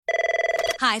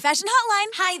Hi, Fashion Hotline.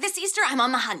 Hi, this Easter I'm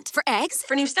on the hunt. For eggs?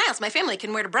 For new styles my family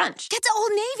can wear to brunch. Get to Old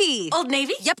Navy. Old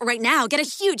Navy? Yep, right now, get a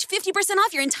huge 50%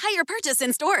 off your entire purchase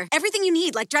in store. Everything you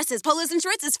need, like dresses, polos, and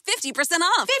shorts, is 50%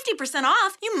 off. 50%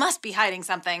 off? You must be hiding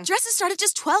something. Dresses start at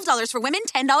just $12 for women,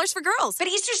 $10 for girls. But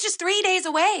Easter's just 3 days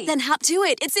away. Then hop to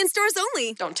it. It's in stores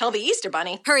only. Don't tell the Easter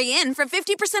Bunny. Hurry in for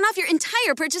 50% off your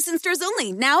entire purchase in stores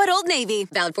only. Now at Old Navy.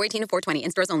 Valid 4/18 to 4/20.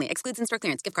 In stores only. Excludes in-store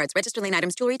clearance. Gift cards. Register lane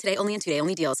items. Jewelry today only and 2-day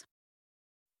only deals.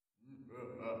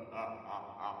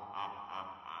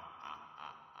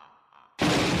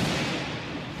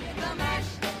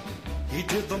 He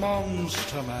did the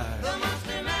Monster Mash. The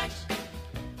Monster Mash.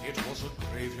 It was a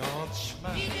graveyard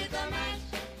smash. He did the mash.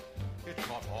 It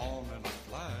caught on in a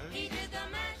flash. He did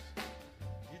the mash.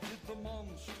 He did the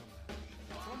Monster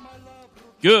Mash. From my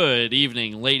laboratory. Good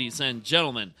evening, ladies and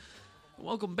gentlemen.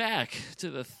 Welcome back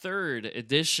to the third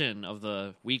edition of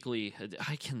the weekly...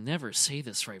 I can never say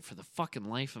this right for the fucking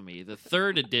life of me. The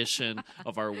third edition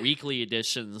of our weekly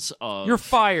editions of... You're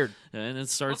fired. And it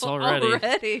starts already.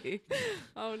 Already?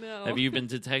 Oh, no. Have you been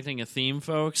detecting a theme,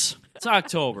 folks? It's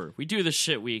October. We do this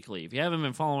shit weekly. If you haven't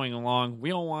been following along, we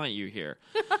don't want you here.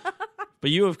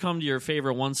 But you have come to your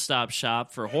favorite one-stop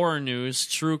shop for horror news,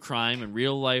 true crime, and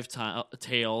real-life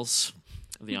tales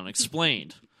of the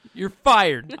unexplained. You're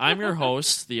fired. I'm your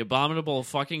host, the abominable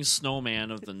fucking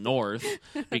snowman of the north,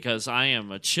 because I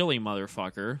am a chilly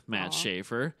motherfucker, Matt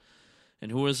Schaefer.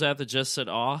 And who was that just said,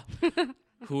 aw?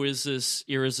 Who is this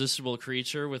irresistible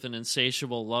creature with an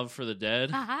insatiable love for the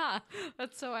dead? Haha,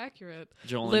 that's so accurate.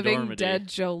 Jolyn Living Dormady. dead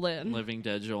Jolyn. Living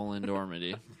dead Jolyn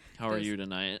Dormady. How are you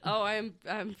tonight? Oh, I'm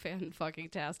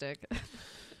fan-fucking-tastic.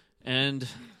 And,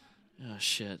 oh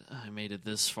shit, I made it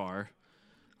this far.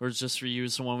 Or just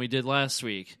reuse the one we did last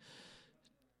week.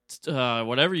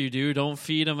 Whatever you do, don't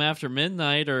feed them after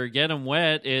midnight or get them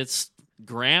wet. It's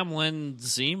Gremlin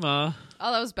Zima.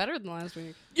 Oh, that was better than last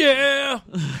week. Yeah.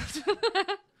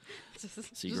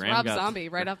 See, Just Graham Rob got Zombie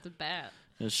right off the bat.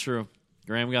 It's true.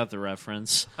 Graham got the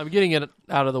reference. I'm getting it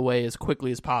out of the way as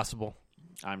quickly as possible.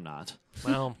 I'm not.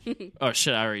 Well, Oh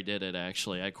shit, I already did it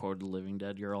actually. I quoted Living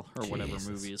Dead Girl, or whatever Jesus.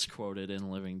 movie is quoted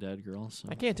in Living Dead Girl. So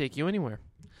I can't take you anywhere.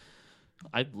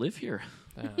 I live here.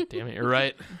 Damn it, you're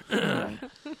right.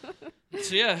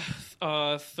 So yeah,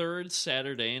 third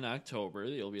Saturday in October,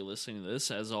 you'll be listening to this.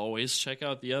 As always, check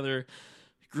out the other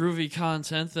groovy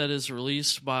content that is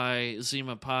released by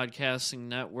Zima Podcasting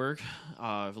Network.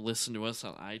 Listen to us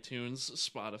on iTunes,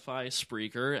 Spotify,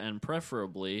 Spreaker, and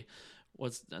preferably...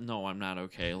 No, I'm not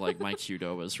okay. Like, my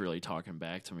Qdoba is really talking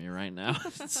back to me right now.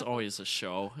 It's always a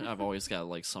show. I've always got,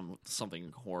 like,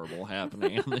 something horrible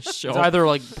happening on this show. It's either,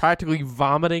 like, practically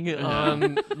vomiting on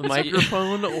the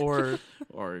microphone or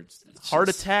heart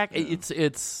attack. Yeah.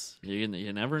 It's You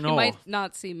never know. You might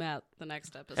not see Matt the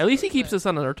next episode. at least he keeps us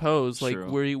on our toes. Like, True.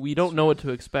 we don't know what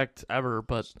to expect ever,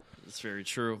 but It's very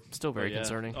true. still very But, yeah,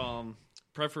 concerning.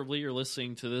 Preferably you're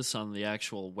listening to this on the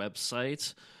actual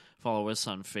website. Follow us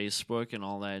on Facebook and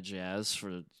all that jazz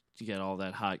to get all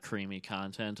that hot, creamy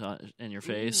content in your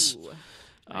face. Ooh,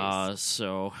 nice.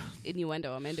 So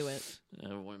Innuendo, I'm into it.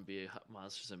 it wouldn't be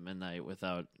Monsters at Midnight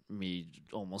without me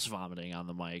almost vomiting on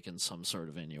the mic and some sort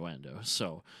of innuendo.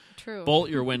 So True. bolt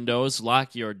your windows,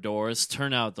 lock your doors,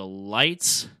 turn out the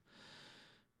lights.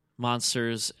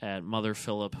 Monsters at Mother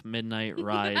Phillip Midnight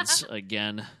rides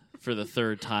again for the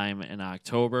third time in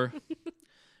October.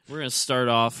 We're going to start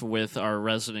off with our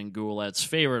resident Ghoulette's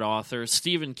favorite author,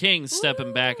 Stephen King,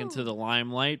 stepping back into the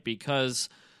limelight because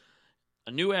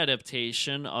a new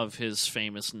adaptation of his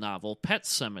famous novel, Pet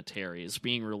Sematary, is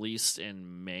being released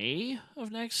in May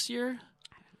of next year.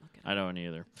 I don't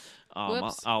either.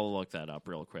 Whoops. I'll look that up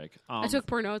real quick. I took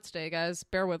poor notes today, guys.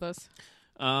 Bear with us.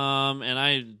 And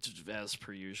I, as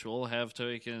per usual, have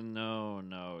taken no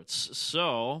notes.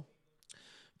 So...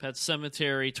 Pet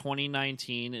Sematary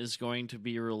 2019 is going to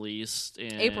be released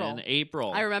in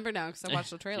April. I remember now because I watched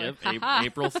the trailer. Yep,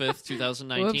 April 5th,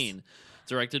 2019.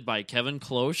 Directed by Kevin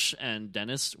Cloche and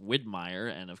Dennis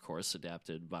Widmeyer, and of course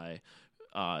screenplay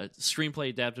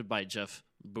adapted by Jeff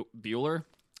Bueller,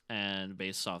 and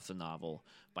based off the novel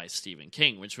by Stephen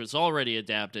King, which was already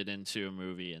adapted into a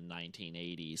movie in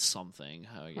 1980 something.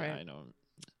 Right.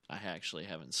 I actually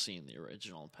haven't seen the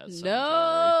original Pet Sematary.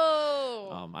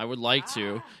 No! I would like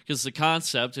to, because the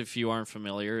concept, if you aren't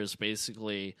familiar, is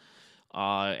basically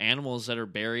animals that are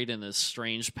buried in this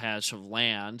strange patch of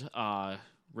land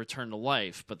return to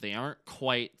life, but they aren't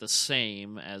quite the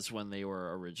same as when they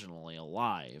were originally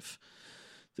alive.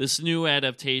 This new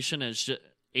adaptation is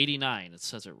 89. It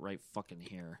says it right fucking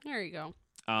here. There you go.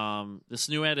 This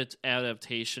new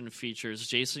adaptation features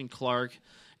Jason Clarke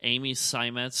Amy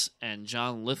Seimetz and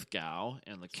John Lithgow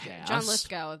in the cast. John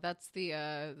Lithgow, that's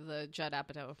the Judd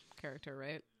Apatow character,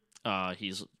 right?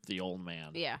 He's the old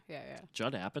man. Yeah.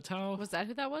 Judd Apatow? Was that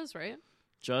who that was, right?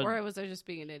 Judd, or was I just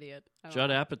being an idiot? Judd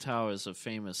Apatow is a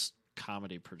famous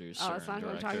comedy producer. Oh, that's not and who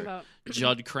I'm director. talking about.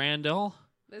 Judd Crandall.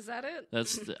 Is that it?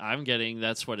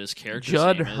 That's what his character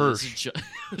Judd name Hirsch.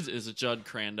 is it Judd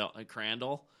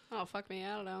Crandall? Oh, fuck me.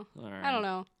 I don't know. All right. I don't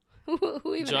know.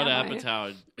 Who even Judd am I?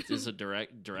 Apatow is a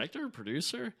director,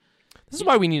 producer. This is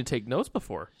why we need to take notes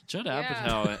before. Judd Yeah.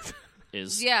 Apatow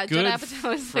is Yeah, good Judd Apatow is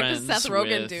like the friends Seth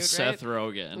Rogen with dude, right? Seth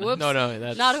Rogen. Whoops. No,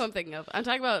 that's Not who I'm thinking of. I'm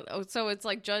talking about. So it's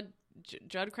like Judd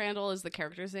Crandall is the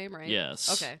character's name, right?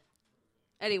 Yes. Okay.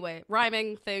 Anyway,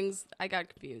 rhyming things. I got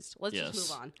confused. Let's Yes. just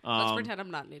move on. Let's pretend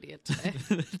I'm not an idiot today.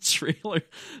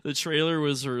 The trailer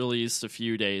was released a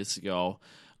few days ago.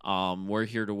 We're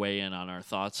here to weigh in on our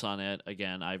thoughts on it.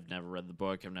 Again, I've never read the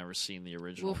book. I've never seen the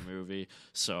original movie.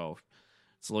 So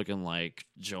it's looking like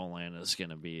Joanne is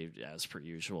going to be, as per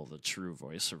usual, the true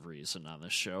voice of reason on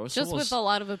this show. So Just with a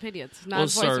lot of opinions. Not we'll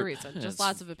voice start- of reason. Just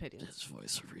lots of opinions. It's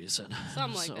voice of reason.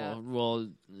 Something like that. We'll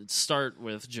start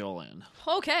with Jolene.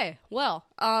 Okay. Well,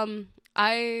 I'm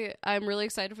really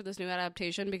excited for this new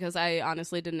adaptation because I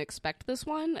honestly didn't expect this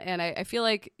one. And I feel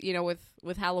like,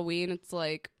 with Halloween, it's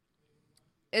like,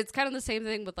 it's kind of the same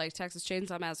thing with like Texas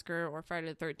Chainsaw Massacre or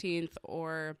Friday the 13th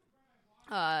or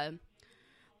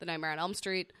The Nightmare on Elm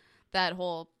Street.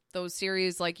 Those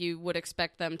series, like you would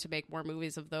expect them to make more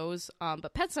movies of those.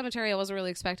 But Pet Sematary, I wasn't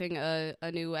really expecting a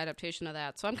new adaptation of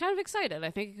that. So I'm kind of excited.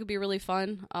 I think it could be really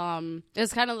fun.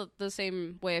 It's kind of the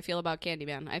same way I feel about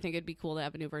Candyman. I think it'd be cool to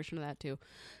have a new version of that too.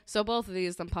 So both of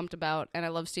these I'm pumped about, and I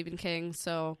love Stephen King.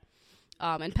 So,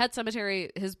 and Pet Sematary,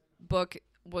 his book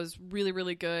was really,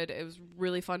 really good. It was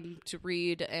really fun to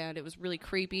read, and it was really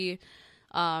creepy.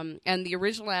 And the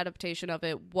original adaptation of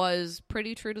it was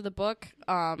pretty true to the book.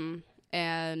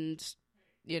 And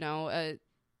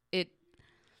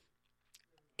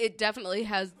it definitely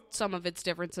has some of its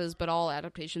differences, but all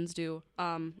adaptations do.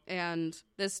 And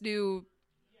this new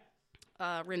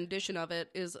rendition of it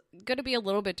is going to be a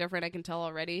little bit different, I can tell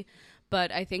already,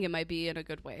 but I think it might be in a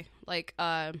good way. Like,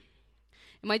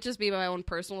 it might just be my own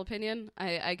personal opinion.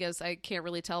 I guess I can't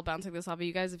really tell bouncing this off of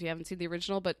you guys if you haven't seen the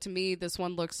original, but to me, this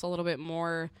one looks a little bit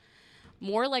more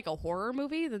like a horror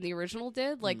movie than the original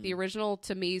did. Like, the original,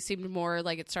 to me, seemed more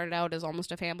like it started out as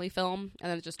almost a family film,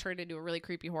 and then it just turned into a really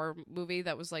creepy horror movie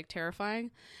that was, like, terrifying.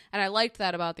 And I liked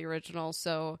that about the original,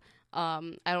 so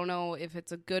I don't know if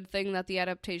it's a good thing that the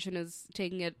adaptation is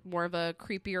taking it more of a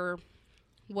creepier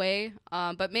way,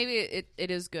 but maybe it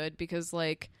is good because,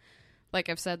 like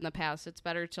I've said in the past, it's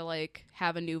better to, like,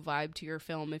 have a new vibe to your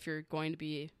film if you're going to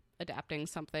be adapting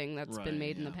something that's been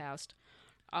made in the past.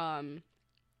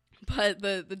 But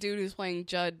the dude who's playing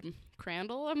Judd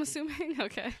Crandall, I'm assuming?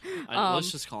 Okay.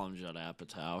 Let's just call him Judd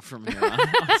Apatow from here on.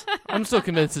 I'm still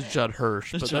convinced it's Judd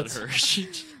Hirsch. But Judd that's Hirsch.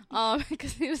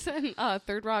 Because he was in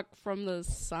Third Rock from the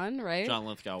Sun, right? John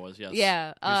Lithgow was, yes.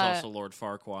 Yeah. He's also Lord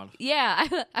Farquaad. Yeah,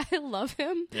 I love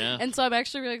him. Yeah. And so I'm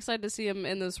actually really excited to see him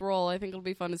in this role. I think it'll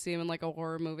be fun to see him in, like, a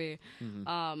horror movie.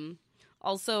 Mm-hmm.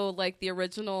 Also, like, the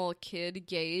original kid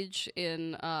Gage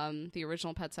in the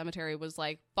original Pet Sematary was,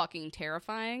 like, fucking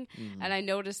terrifying. Mm-hmm. And I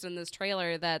noticed in this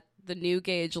trailer that the new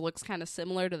Gage looks kind of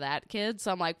similar to that kid.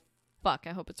 So I'm like, fuck,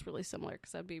 I hope it's really similar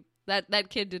because that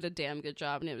kid did a damn good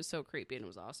job and it was so creepy and it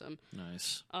was awesome.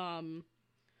 Nice.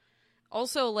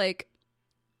 Also, like,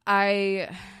 I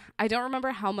don't remember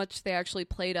how much they actually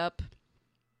played up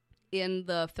in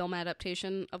the film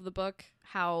adaptation of the book,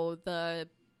 how the,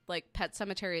 like, Pet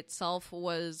Sematary itself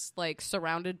was, like,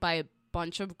 surrounded by a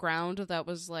bunch of ground that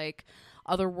was, like,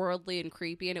 otherworldly and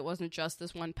creepy, and it wasn't just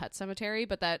this one Pet Sematary,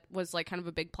 but that was, like, kind of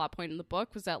a big plot point in the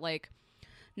book, was that, like,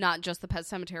 not just the Pet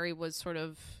Sematary was sort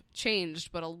of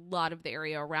changed, but a lot of the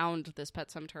area around this Pet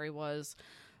Sematary was.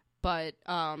 But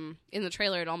in the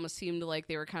trailer, it almost seemed like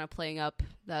they were kind of playing up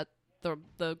that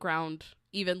the ground,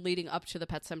 even leading up to the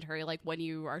Pet Sematary, like when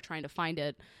you are trying to find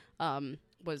it,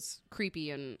 was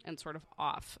creepy and sort of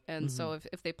off. And so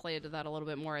if they play into that a little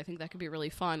bit more, I think that could be really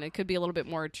fun. It could be a little bit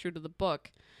more true to the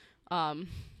book,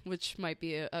 which might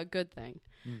be a good thing.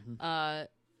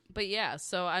 But yeah,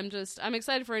 so I'm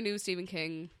excited for a new Stephen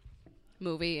King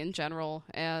movie in general,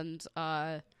 and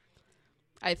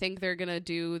I think they're going to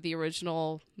do the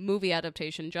original movie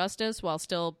adaptation justice while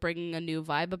still bringing a new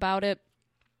vibe about it.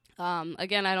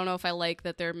 Again, I don't know if I like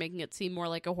that they're making it seem more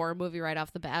like a horror movie right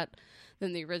off the bat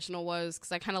than the original was,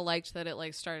 because I kind of liked that it,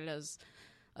 like, started as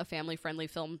a family-friendly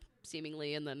film,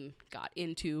 seemingly, and then got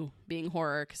into being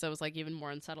horror, because it was, like, even more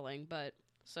unsettling. But,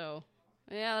 so,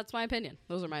 yeah, that's my opinion.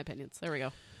 Those are my opinions. There we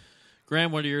go.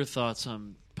 Graham, what are your thoughts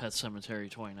on Pet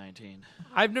Sematary 2019?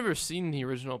 I've never seen the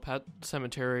original Pet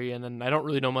Sematary, and then I don't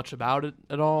really know much about it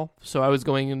at all. So I was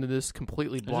going into this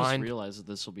completely blind. I just realized that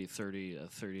this will be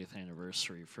 30th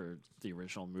anniversary for the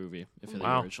original movie. If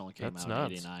the original came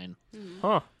out in '89.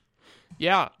 Huh.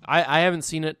 Yeah, I haven't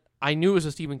seen it. I knew it was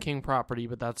a Stephen King property,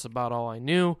 but that's about all I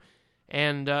knew.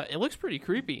 And it looks pretty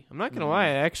creepy. I'm not going to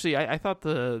lie. I thought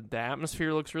the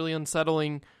atmosphere looks really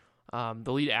unsettling.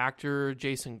 The lead actor,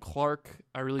 Jason Clarke,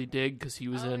 I really dig because he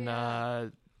was in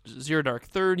Zero Dark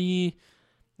 30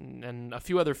 and a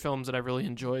few other films that I really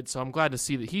enjoyed. So I'm glad to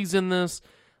see that he's in this.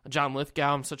 John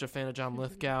Lithgow, I'm such a fan of John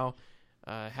Lithgow.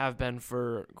 Have been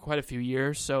for quite a few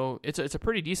years. So it's a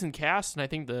pretty decent cast, and I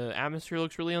think the atmosphere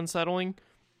looks really unsettling.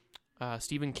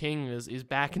 Stephen King is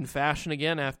back in fashion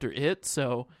again after it.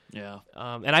 So yeah.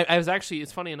 And I was actually,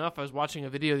 it's funny enough, I was watching a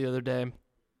video the other day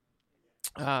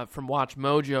from Watch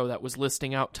Mojo that was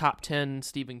listing out top 10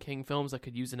 Stephen King films that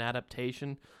could use an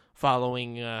adaptation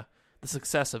following the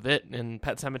success of it, and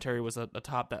Pet Sematary was a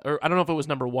top that, or I don't know if it was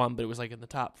number 1, but it was like in the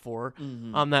top 4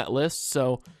 on that list.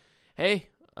 So, hey,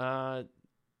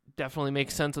 definitely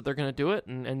makes sense that they're going to do it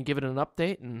and give it an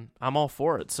update, and I'm all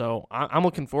for it. So I'm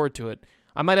looking forward to it.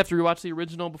 I might have to rewatch the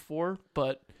original before,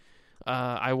 but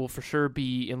I will for sure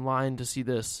be in line to see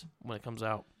this when it comes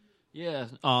out. Yeah,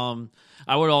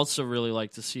 I would also really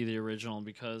like to see the original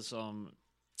because one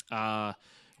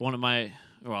of my,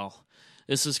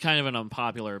 this is kind of an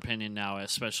unpopular opinion now,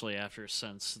 especially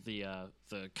since the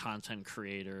content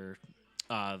creator,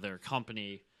 their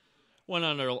company, went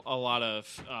under a lot of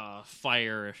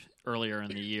fire earlier in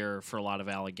the year for a lot of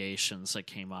allegations that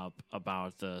came up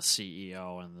about the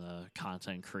CEO and the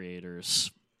content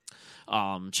creators.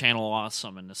 Channel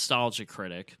Awesome and Nostalgia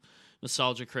Critic.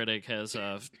 Nostalgia Critic has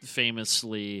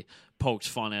famously poked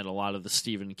fun at a lot of the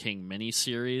Stephen King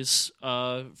miniseries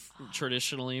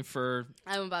traditionally for...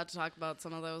 I'm about to talk about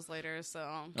some of those later, so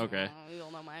okay. You'll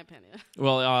know my opinion.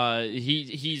 Well,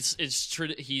 he's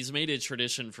made it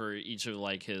tradition for each of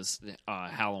like his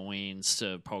Halloweens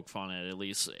to poke fun at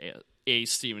least a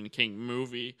Stephen King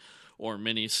movie or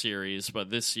miniseries, but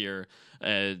this year,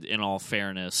 in all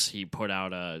fairness, he put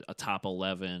out a top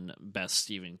 11 best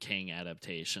Stephen King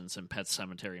adaptations, and Pet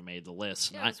Sematary made the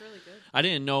list. Yeah, it was really good. I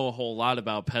didn't know a whole lot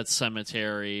about Pet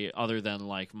Sematary other than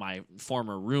like my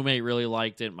former roommate really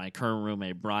liked it, my current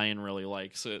roommate Brian really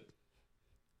likes it,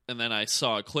 and then I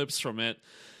saw clips from it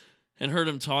and heard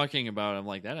him talking about it. I'm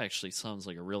like, that actually sounds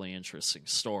like a really interesting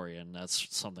story, and that's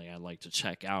something I'd like to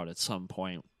check out at some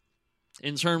point.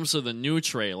 In terms of the new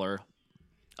trailer,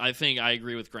 I think I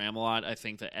agree with Graham a lot. I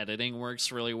think the editing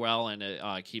works really well, and it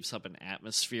keeps up an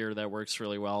atmosphere that works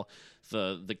really well.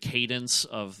 The cadence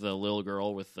of the little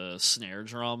girl with the snare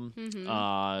drum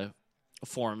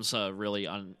forms a really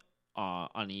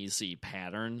uneasy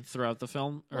pattern throughout the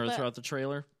film, or throughout the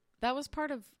trailer. That was part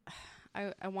of...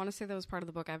 I want to say that was part of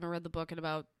the book. I haven't read the book in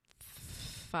about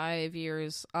 5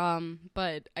 years,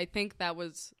 but I think that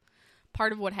was...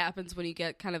 part of what happens when you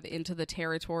get kind of into the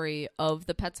territory of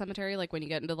the Pet Sematary, like when you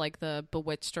get into like the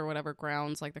bewitched or whatever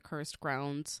grounds, like the cursed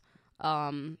grounds,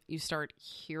 you start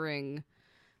hearing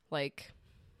like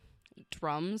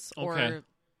drums or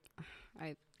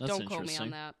don't quote me on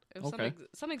that. It was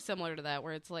something similar to that,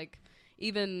 where it's like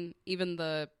even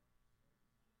the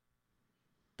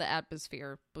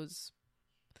atmosphere was.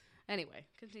 Anyway,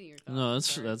 continue your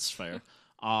thoughts. No, that's fair.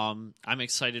 I'm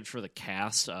excited for the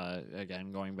cast.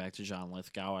 Again, going back to John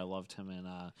Lithgow, I loved him in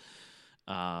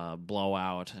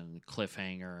Blowout and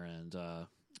Cliffhanger, and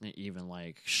even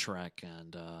like Shrek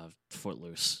and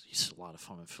Footloose. He's a lot of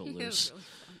fun in Footloose. Really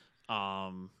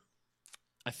fun.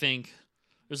 I think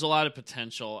there's a lot of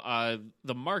potential.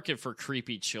 The market for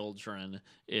creepy children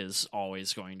is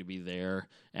always going to be there,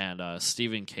 and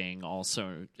Stephen King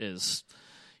also is...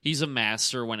 He's a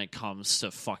master when it comes to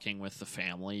fucking with the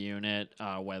family unit,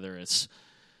 whether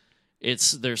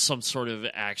there's some sort of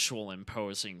actual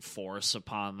imposing force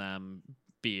upon them,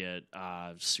 be it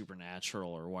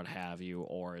supernatural or what have you,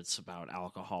 or it's about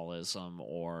alcoholism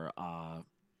or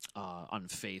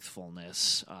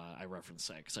unfaithfulness. I referenced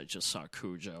that because I just saw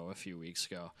Cujo a few weeks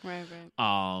ago. Right.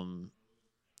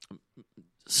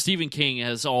 Stephen King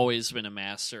has always been a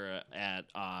master at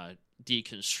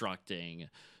deconstructing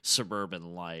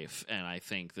suburban life, and I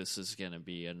think this is going to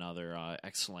be another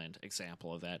excellent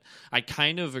example of that. I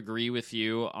kind of agree with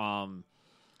you,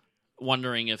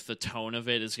 wondering if the tone of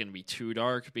it is going to be too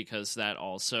dark, because that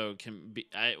also can be...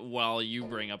 while you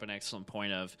bring up an excellent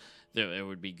point of that it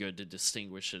would be good to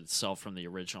distinguish itself from the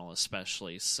original,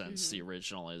 especially since the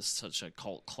original is such a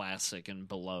cult classic and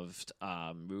beloved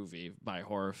movie by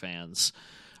horror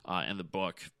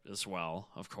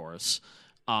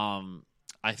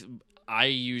I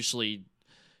usually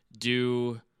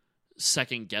do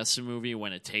second guess a movie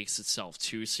when it takes itself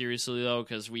too seriously, though,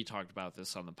 because we talked about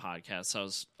this on the podcast. That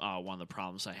was one of the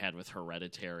problems I had with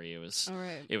Hereditary. It was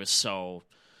it was so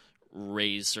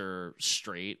razor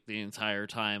straight the entire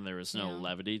time. There was no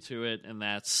levity to it, and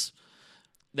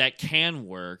that can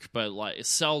work, but like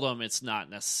seldom it's not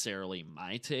necessarily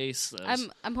my taste.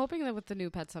 I'm hoping that with the new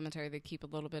Pet Sematary they keep a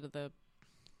little bit of the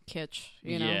kitsch,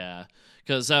 you know? Yeah,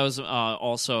 because that was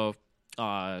also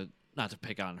not to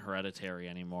pick on Hereditary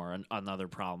anymore. Another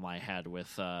problem I had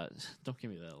with don't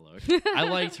give me that look. I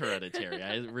liked Hereditary.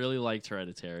 I really liked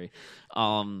Hereditary.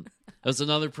 That was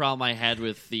another problem I had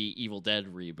with the Evil Dead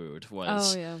reboot.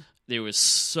 Was it was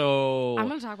so I'm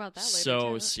going to talk about that later.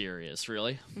 So serious,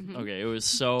 really? Mm-hmm. Okay, it was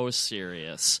so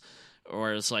serious.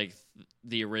 Whereas like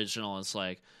the original is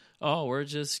like, oh, we're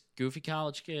just goofy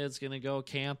college kids gonna go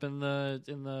camp in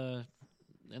the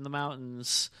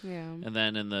mountains. Yeah. And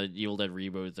then in the Evil Dead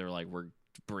reboot, they're like, we're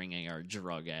bringing our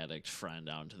drug addict friend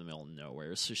out into the middle of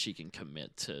nowhere so she can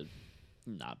commit to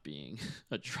not being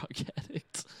a drug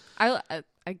addict. I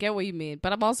get what you mean,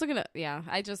 but I'm also gonna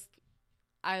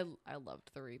I loved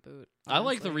the reboot. Honestly. I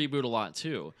like the reboot a lot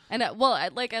too. And that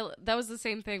was the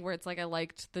same thing where it's like I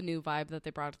liked the new vibe that they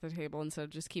brought to the table instead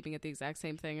of just keeping it the exact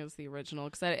same thing as the original.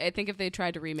 Because I think if they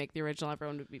tried to remake the original,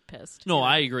 everyone would be pissed. No,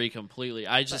 I agree completely.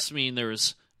 I just mean there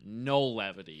was no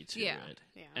levity to it.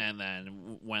 Yeah. And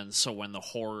then when the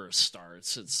horror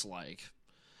starts, it's like,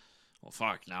 well,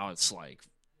 fuck. Now it's like,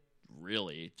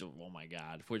 really, oh my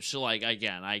god. Which, like,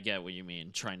 again, I get what you mean,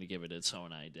 trying to give it its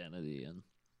own identity and.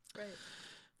 Right.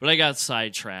 But I got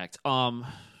sidetracked. I'm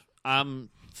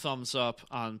thumbs up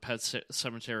on Pet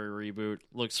Sematary reboot.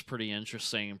 Looks pretty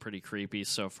interesting and pretty creepy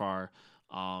so far.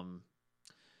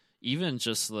 Even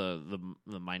just the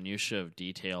minutia of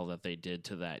detail that they did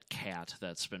to that cat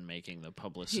that's been making the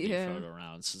publicity photo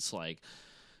rounds. It's like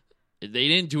they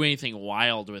didn't do anything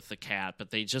wild with the cat,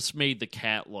 but they just made the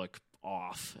cat look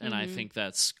off, and I think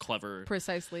that's clever.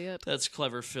 Precisely it. That's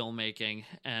clever filmmaking,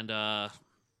 and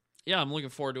yeah, I'm looking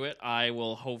forward to it. I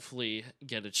will hopefully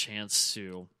get a chance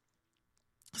to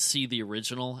see the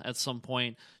original at some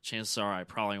point. Chances are I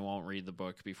probably won't read the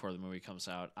book before the movie comes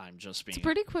out. I'm just being... It's a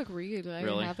pretty quick read. I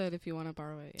really? have it if you want to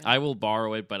borrow it. Yeah. I will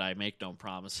borrow it, but I make no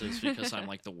promises because I'm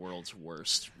like the world's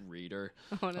worst reader.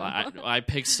 Oh, no. I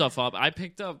pick stuff up. I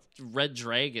picked up Red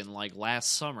Dragon like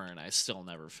last summer, and I still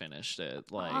never finished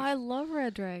it. Like, I love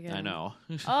Red Dragon. I know.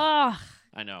 Oh,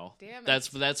 I know. Damn it.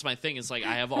 That's my thing. It's like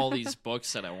I have all these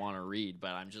books that I want to read,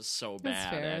 but I'm just so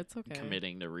bad at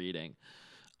committing to reading.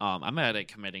 I'm bad at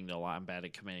committing to a lot. I'm bad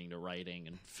at committing to writing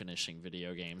and finishing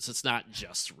video games. It's not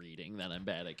just reading that I'm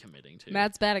bad at committing to.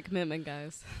 Matt's bad at commitment,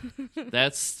 guys.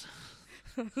 That's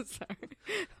sorry.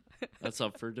 That's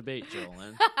up for debate,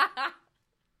 Jolene.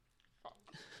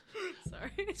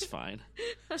 Sorry. It's fine.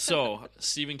 So,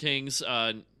 Stephen King's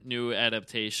new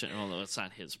adaptation, well, no, it's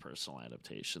not his personal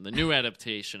adaptation. The new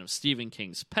adaptation of Stephen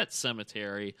King's Pet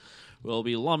Sematary will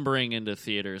be lumbering into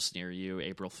theaters near you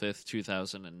April 5th,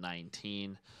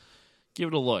 2019. Give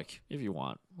it a look if you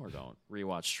want, or don't.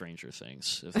 Rewatch Stranger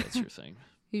Things if that's your thing.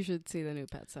 You should see the new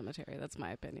Pet Sematary. That's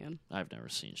my opinion. I've never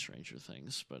seen Stranger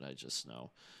Things, but I just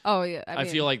know. Oh, yeah. I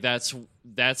feel like that's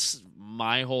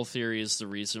my whole theory is the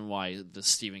reason why the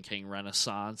Stephen King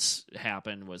Renaissance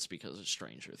happened was because of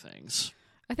Stranger Things.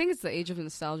 I think it's the age of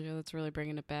nostalgia that's really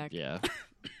bringing it back. Yeah.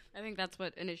 I think that's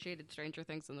what initiated Stranger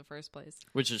Things in the first place.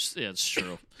 Which is, yeah, it's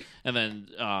true. And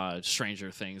then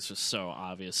Stranger Things was so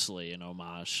obviously an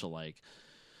homage to like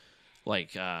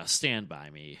Stand By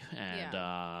Me and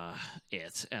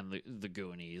It and the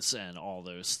Goonies and all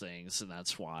those things, and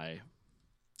that's why.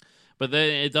 But then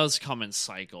it does come in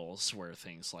cycles where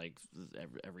things like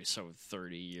every so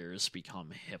 30 years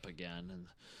become hip again.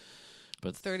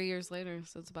 But 30 years later,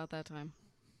 so it's about that time.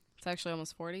 It's actually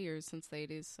almost 40 years since the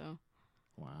 80s, so.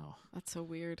 Wow. That's so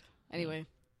weird. Anyway.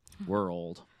 We're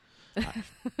old.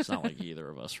 It's not like either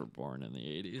of us were born in the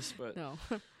 80s, but. No.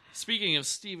 Speaking of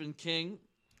Stephen King,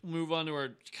 move on to our...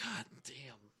 God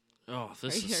damn. Oh,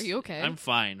 Are you okay? I'm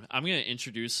fine. I'm going to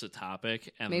introduce the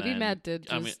topic, and maybe then Matt did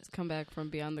just come back from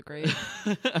beyond the grave.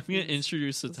 I'm going to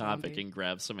introduce the topic and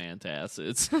grab some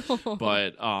antacids.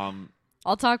 But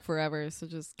I'll talk forever, so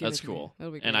just give that's it to cool. Me.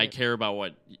 That'll be great. And I care about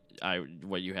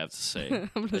what you have to say.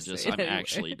 I'm anyway.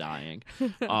 actually dying.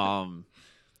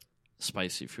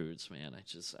 Spicy foods, man.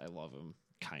 I love them,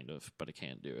 kind of, but I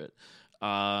can't do it.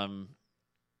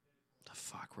 The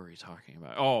fuck were we talking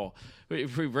about? Oh,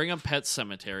 if we bring up Pet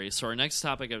Sematary, so our next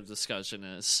topic of discussion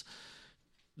is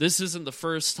this isn't the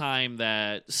first time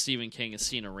that Stephen King has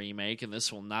seen a remake, and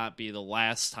this will not be the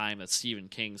last time that Stephen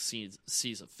King sees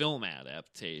a film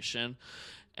adaptation.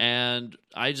 And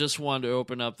I just wanted to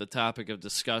open up the topic of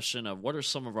discussion of what are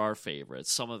some of our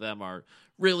favorites. Some of them are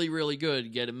really, really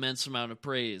good, get immense amount of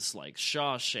praise, like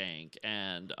Shawshank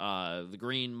and The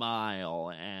Green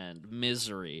Mile and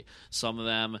Misery. Some of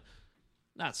them,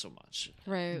 not so much.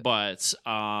 Right. But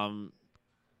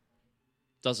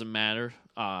doesn't matter.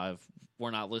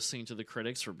 We're not listening to the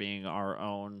critics. We're being our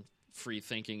own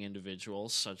free-thinking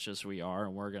individuals, such as we are,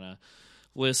 and we're going to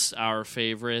list our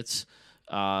favorites.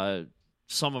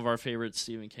 Some of our favorite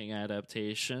Stephen King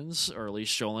adaptations, or at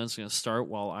least Jolen's going to start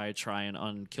while I try and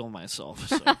unkill myself.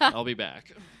 So I'll be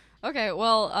back. Okay,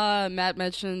 well, Matt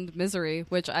mentioned Misery,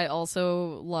 which I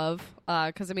also love,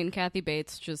 because, I mean, Kathy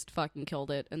Bates just fucking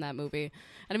killed it in that movie.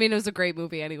 And, I mean, it was a great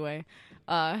movie anyway.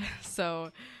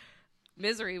 So,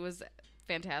 Misery was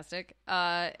fantastic.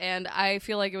 And I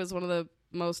feel like it was one of the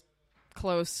most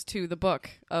close to the book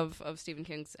of Stephen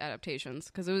King's adaptations,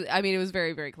 because it was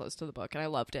very, very close to the book, and I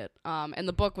loved it. And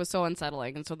the book was so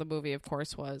unsettling, and so the movie, of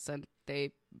course, was, and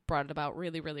they brought it about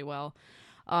really, really well.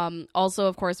 Also,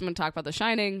 of course, I'm going to talk about The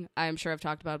Shining. I'm sure I've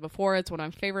talked about it before. It's one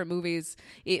of my favorite movies.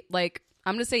 I'm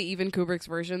going to say even Kubrick's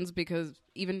version,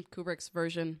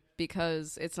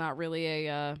 because it's not really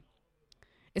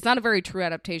it's not a very true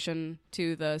adaptation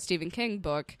to the Stephen King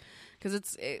book, because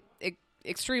it's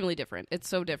extremely different. It's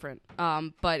so different.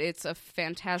 But it's a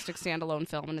fantastic standalone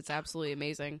film, and it's absolutely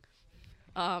amazing.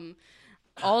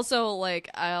 Also,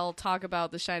 I'll talk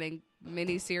about the Shining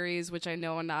miniseries, which I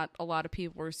know not a lot of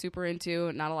people were super into,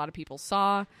 and not a lot of people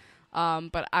saw.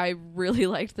 But I really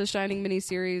liked the Shining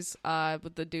miniseries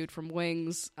with the dude from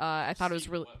Wings. I thought it was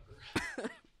really...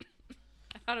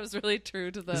 I thought it was really true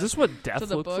to the... Is this what death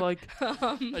looks book. like?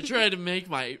 I tried to make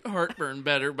my heartburn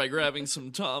better by grabbing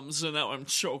some Tums, and now I'm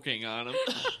choking on them.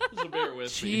 So bear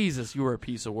with me. Jesus, you were a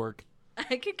piece of work.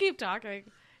 I could keep talking.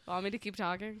 Want me to keep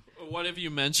talking? What have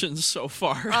you mentioned so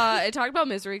far? I talked about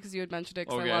Misery because you had mentioned it,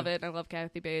 because Okay. I love it, and I love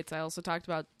Kathy Bates. I also talked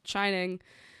about Shining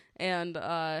and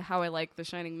how I like the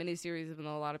Shining miniseries, even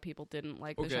though a lot of people didn't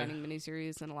like the Okay. Shining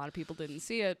miniseries, and a lot of people didn't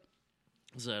see it.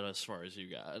 Is that as far as you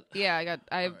got? Yeah, I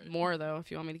have Alright. more, though,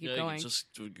 if you want me to keep going. Just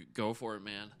go for it,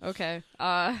 man. Okay.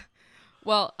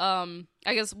 Well,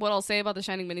 I guess what I'll say about the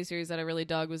Shining miniseries that I really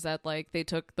dug was that, they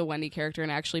took the Wendy character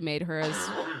and actually made her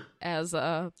as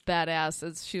badass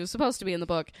as she was supposed to be in the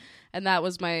book. And that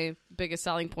was my biggest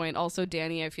selling point. Also,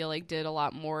 Danny, I feel like, did a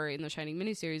lot more in the Shining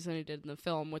miniseries than he did in the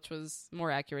film, which was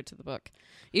more accurate to the book.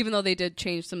 Even though they did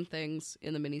change some things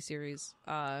in the miniseries.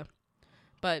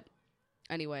 But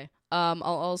anyway, I'll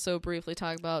also briefly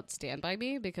talk about Stand By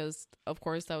Me, because, of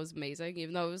course, that was amazing.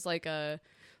 Even though it was a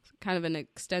kind of an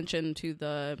extension to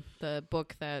the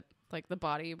book that, the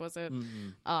body was it.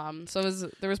 Mm-hmm. So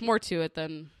there was more to it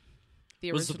than the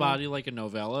original. Was the body like a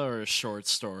novella or a short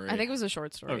story? I think it was a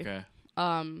short story. Okay.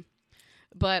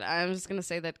 But I'm just gonna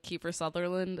say that Kiefer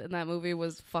Sutherland in that movie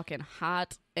was fucking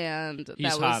hot, and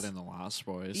He's that was hot in The Lost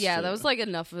Boys. yeah, too. that was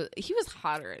enough. He was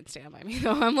hotter in Stand By Me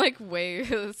though. I'm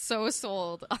way so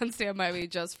sold on Stand By Me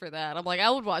just for that. I'm I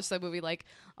would watch that movie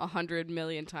 100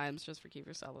 million times just for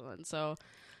Kiefer Sutherland. So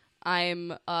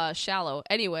I'm shallow.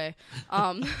 Anyway,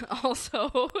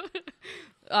 also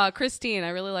Christine. I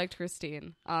really liked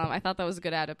Christine. I thought that was a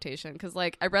good adaptation because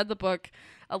I read the book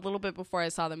a little bit before I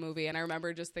saw the movie, and I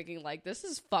remember just thinking this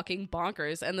is fucking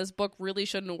bonkers, and this book really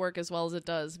shouldn't work as well as it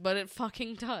does, but it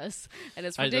fucking does, and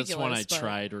it's ridiculous. That's one I but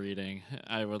tried reading.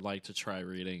 I would like to try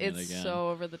reading it It's again.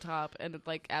 so over the top and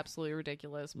absolutely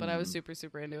ridiculous, but I was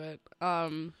super into it.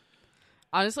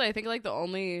 Honestly, I think the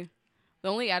only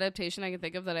adaptation I can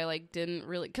think of that I didn't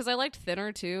really, because I liked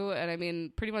Thinner too, and I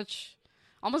mean pretty much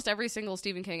almost every single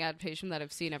Stephen King adaptation that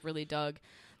I've seen I've really dug.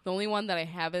 The only one that I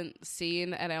haven't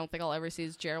seen and I don't think I'll ever see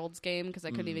is Gerald's Game, because I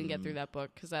couldn't even get through that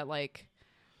book because that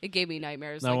it gave me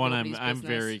nightmares. That one nobody's I'm business.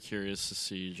 very curious to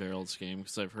see Gerald's Game,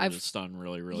 because I've heard it's done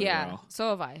really, really yeah, well. so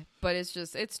have I, but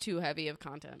it's too heavy of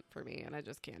content for me and I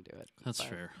just can't do it. That's But-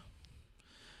 fair.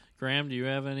 Graham, do you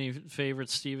have any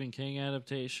favorite Stephen King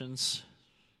adaptations?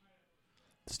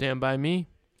 Stand By Me.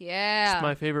 Yeah, It's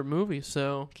my favorite movie,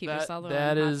 so Kiefer Sutherland,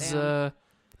 that hot is damn.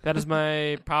 that is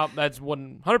my that's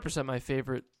 100% my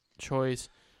favorite choice.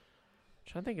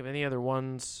 I'm trying to think of any other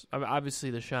ones.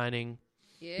 Obviously, The Shining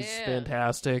is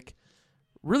fantastic.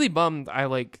 Really bummed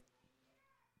I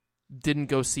didn't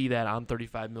go see that on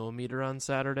 35mm on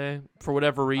Saturday for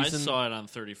whatever reason. I saw it on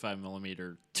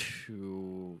 35mm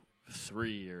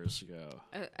 3 years ago.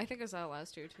 I think I saw it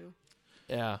last year too.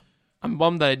 Yeah, I'm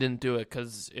bummed that I didn't do it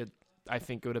because I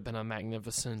think it would have been a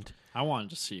magnificent. I wanted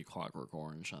to see Clockwork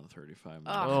Orange on 35mm.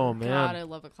 Oh man. God, I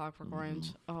love A Clockwork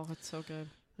Orange. Oh, it's so good.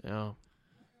 Yeah.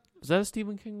 Is that a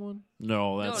Stephen King one?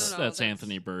 No, no, that's that's-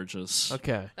 Anthony Burgess.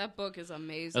 Okay. That book is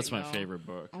amazing. That's my though. favorite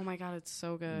book. Oh my god, it's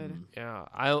so good. Yeah.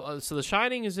 So The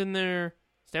Shining is in there.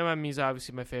 Stand By Me is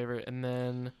obviously my favorite, and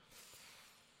then,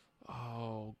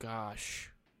 oh gosh,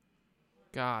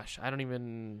 I don't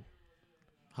even.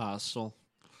 Hostel.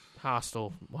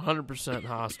 Hostel, 100%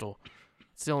 Hostel.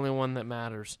 It's the only one that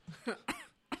matters.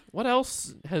 What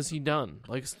else has he done?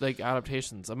 Like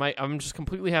adaptations? I'm just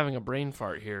completely having a brain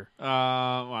fart here. Well,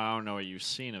 I don't know what you've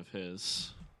seen of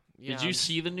his. Yeah, Did you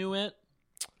see the new It?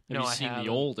 Have No, you I seen haven't. the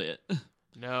old It?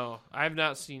 No, I've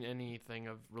not seen anything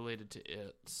related to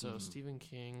it. So Stephen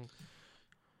King.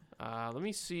 Let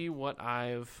me see what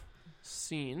I've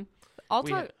seen. I'll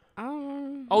We talk. had-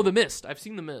 Oh. Oh, The Mist. I've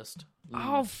seen The Mist.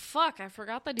 Oh fuck! I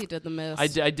forgot that he did the Mist.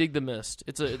 I dig The Mist.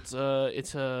 It's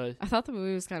a I thought the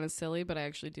movie was kind of silly, but I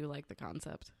actually do like the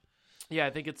concept. yeah. I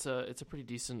think it's a pretty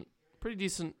decent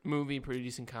movie, pretty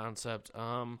decent concept.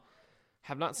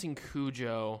 Have not seen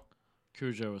Cujo.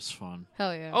 Cujo was fun.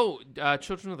 Hell yeah! Oh,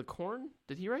 Children of the Corn.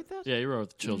 Did he write that? Yeah, he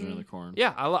wrote Children of the Corn.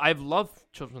 Yeah, I've loved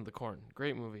Children of the Corn.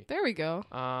 Great movie. there we go.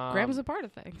 Graham's a part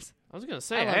of things. I was gonna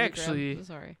say I I love you, actually Graham.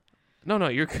 Sorry. no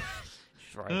you're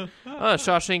she's right.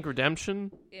 Shawshank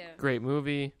Redemption. Yeah. Great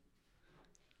movie.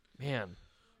 Man,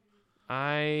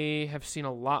 I have seen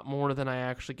a lot more than I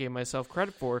actually gave myself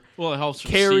credit for. Well, it helps.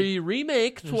 with Carrie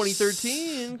remake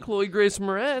 2013. Chloe Grace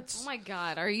Moretz. Oh my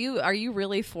god, are you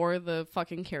really for the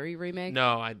fucking Carrie remake?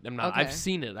 No, I'm not. Okay. I've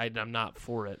seen it. I'm not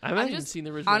for it. I haven't even just seen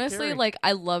the original. honestly Carrie. like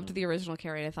I loved the original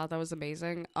Carrie. I thought that was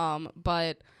amazing.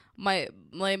 But my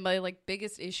like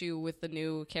biggest issue with the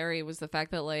new Carrie was the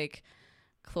fact that like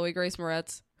Chloe Grace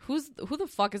Moretz, who the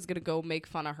fuck is gonna go make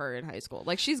fun of her in high school?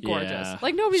 Like she's gorgeous. Yeah.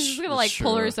 Like nobody's just gonna like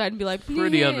pull her Sure. aside and be like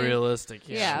pretty "Yeah." unrealistic.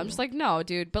 Yeah, I'm just like no,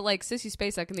 dude. But like Sissy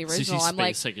Spacek in the original, Sissy I'm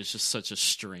like Spacek is just such a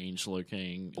strange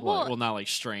looking. Well, Well, not like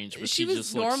strange, but she she was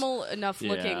just looks, normal enough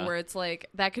looking Yeah. where it's like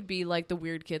that could be like the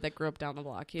weird kid that grew up down the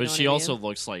block. You But know she what I also mean?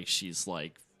 looks like she's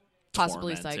like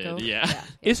possibly tormented. psycho. Yeah.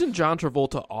 Isn't John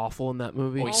Travolta awful in that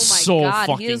movie? Oh, Oh my he's so god,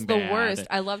 he fucking is the bad. worst.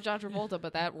 I love John Travolta,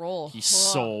 but that role, He's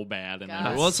ugh. so bad in God.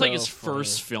 that. Well, it's like So his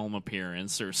first film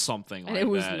appearance or something And like it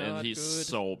was that, and not he's good.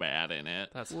 so bad in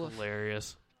it. That's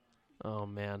hilarious. Oh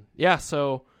man, yeah.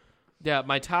 So, yeah,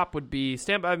 my top would be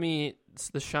Stand By Me,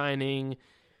 The Shining,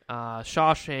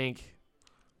 Shawshank,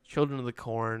 Children of the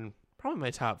Corn. Probably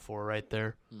my top 4 right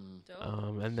there.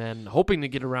 Dope. And then hoping to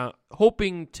get around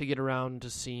to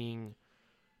seeing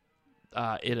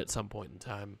it at some point in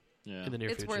time Yeah. in the near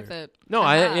It's future. worth it. No,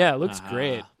 Haha. yeah, it looks Ah.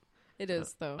 great. It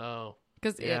is though, Oh,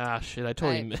 because yeah, shit. I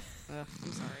totally. I'm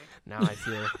sorry. Now I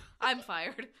feel. I'm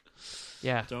fired.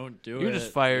 Yeah. Don't do it. You're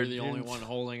just fired. You're the only You're- one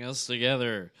holding us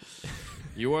together.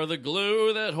 You are the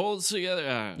glue that holds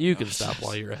together. You can stop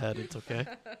while you're ahead. It's okay.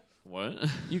 What?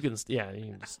 You can. Yeah.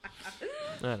 You can just.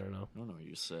 I don't know. I don't know what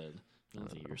you said. I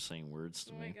don't think you're saying words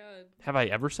to Oh my me. god, Have I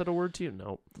ever said a word to you?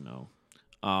 Nope. No.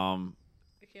 I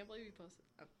can't believe you posted.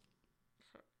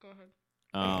 Go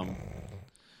ahead.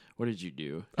 What did you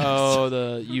do?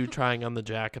 Oh, you trying on the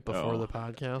jacket before Oh. the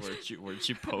podcast. Where'd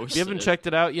you post If you haven't it? checked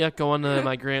it out yet, go on to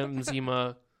my Graham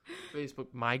Zima Facebook.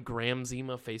 My Graham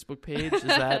Zima Facebook page. Is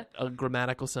that a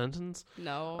grammatical sentence?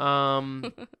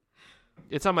 No,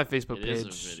 It's on my Facebook It page.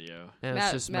 is a video. And Matt,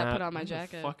 it's just Matt Matt. put on my How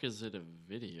jacket. the fuck is it a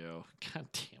video? God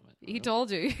damn it. He told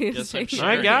you. He's Yes, I'm taking sure.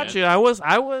 I it. got it. you.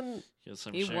 I wouldn't. Yes,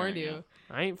 I'm He warned sharing you. it.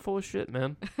 I ain't full of shit,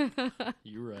 man.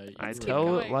 You're right. I you're tell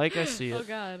going. it like I see Oh it.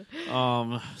 god.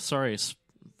 right. Sorry.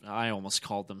 I almost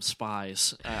called them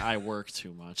spies. I work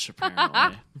too much,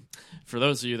 apparently. For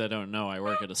those of you that don't know, I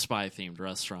work at a spy-themed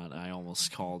restaurant. I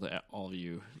almost called all of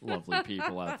you lovely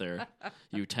people out there,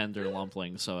 you tender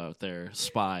lumplings out there,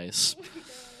 spies.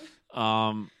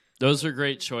 Those are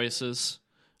great choices.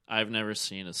 I've never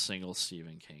seen a single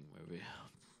Stephen King movie.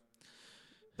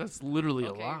 That's literally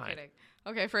Okay, a you're lie. kidding.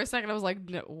 Okay, for a second I was like,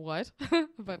 no, what?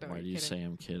 But no, Why you're do you kidding. say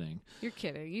I'm kidding? You're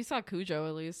kidding. You saw Cujo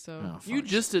at least, so. Oh, You fuck.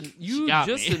 just She got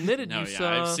me. admitted no, you yeah,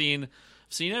 saw. I've seen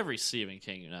every Stephen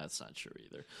King. No, that's not true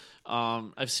either.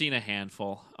 I've seen a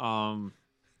handful.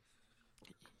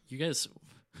 You guys,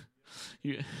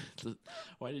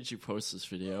 why did you post this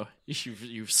video?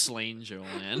 You've slain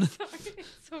Joanne.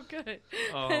 It's so good.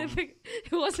 I think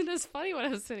it wasn't as funny when I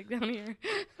was sitting down here.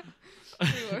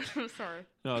 Anyway, I'm sorry.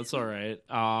 No, it's all right.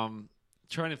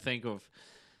 Trying to think of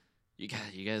you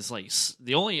guys like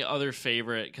the only other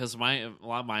favorite because a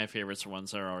lot of my favorites are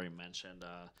ones I already mentioned.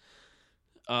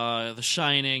 The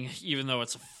Shining, even though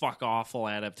it's a fuck awful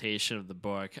adaptation of the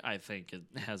book, I think it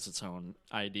has its own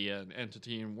idea and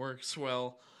entity and works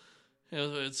well.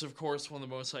 It's, of course, one of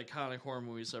the most iconic horror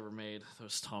movies ever made.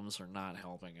 Those Tums are not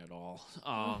helping at all.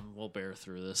 We'll bear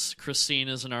through this. Christine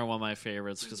is one of my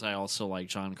favorites because I also like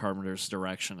John Carpenter's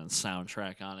direction and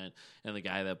soundtrack on it. And the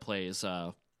guy that plays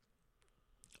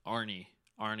Arnie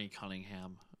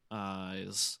Cunningham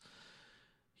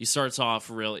he starts off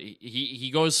really... He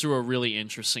goes through a really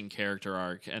interesting character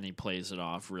arc, and he plays it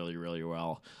off really, really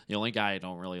well. The only guy I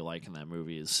don't really like in that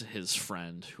movie is his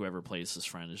friend. Whoever plays his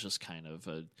friend is just kind of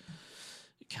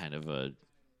a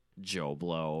Joe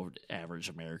Blow, average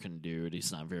American dude.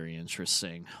 He's not very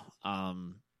interesting.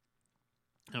 And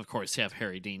of course, you have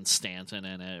Harry Dean Stanton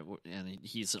in it, and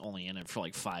he's only in it for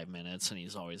like 5 minutes, and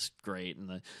he's always great.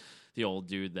 And the old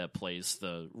dude that plays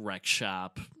the wreck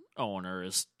shop owner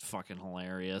is fucking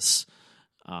hilarious.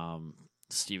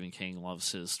 Stephen King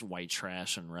loves his white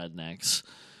trash and rednecks.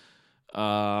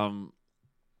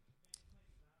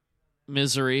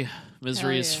 Misery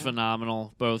is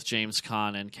phenomenal. Both James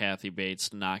Caan and Kathy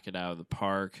Bates knock it out of the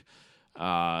park.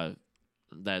 That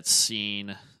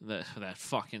scene, that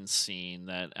fucking scene,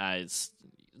 it's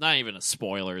not even a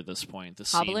spoiler at this point.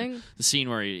 The scene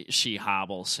where she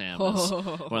hobbles him is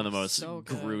one of the most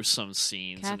gruesome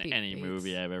scenes in any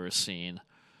movie I've ever seen.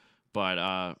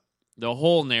 But the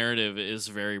whole narrative is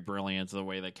very brilliant. The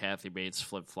way that Kathy Bates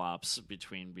flip-flops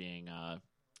between being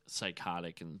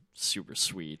psychotic and super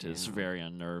sweet is very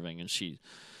unnerving, and she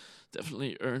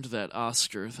definitely earned that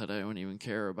Oscar that I don't even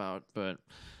care about. But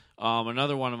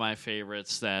another one of my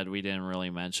favorites that we didn't really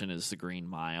mention is The Green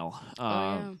Mile.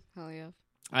 Hell yeah.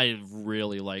 I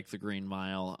really like The Green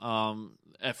Mile.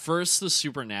 At first, the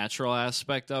supernatural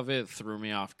aspect of it threw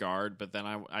me off guard, but then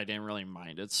I didn't really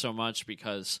mind it so much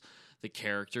because the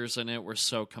characters in it were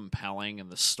so compelling and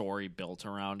the story built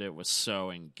around it was so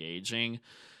engaging.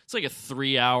 It's like a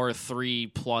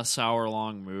 3+ hour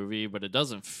long movie, but it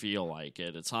doesn't feel like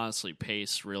it. It's honestly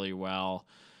paced really well.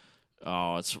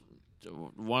 Oh, it's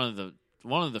one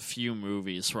of the few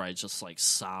movies where I just like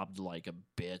sobbed like a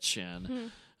bitch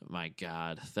in. My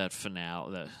God, that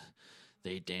finale, that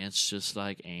they dance just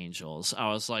like angels. I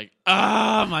was like,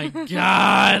 oh my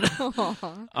God.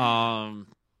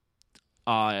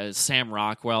 Sam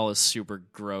Rockwell is super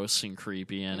gross and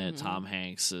creepy in it. Tom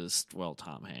Hanks is,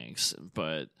 Tom Hanks,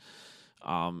 but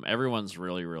everyone's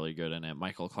really, really good in it.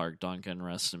 Michael Clark Duncan,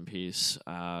 rest in peace.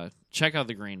 Check out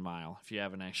The Green Mile if you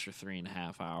have an extra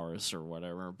 3.5 hours or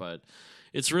whatever, but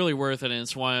it's really worth it. And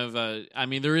it's one of,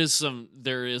 there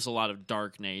is a lot of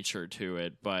dark nature to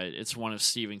it, but it's one of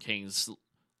Stephen King's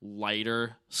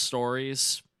lighter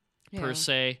stories per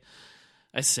se.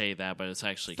 I say that, but it's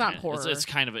actually not horror.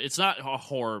 It's not a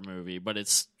horror movie, but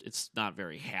it's not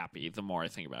very happy. The more I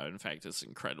think about it, in fact, it's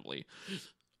incredibly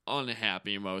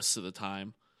unhappy most of the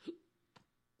time.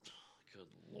 Good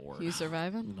Lord, you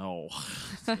surviving? No,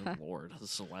 good Lord,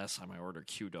 this is the last time I ordered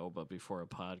Qdoba before a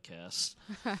podcast.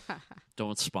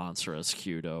 Don't sponsor us,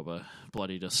 Qdoba.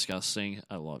 Bloody disgusting.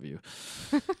 I love you.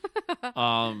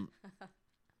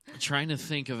 Trying to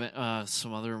think of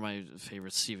some other of my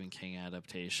favorite Stephen King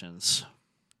adaptations.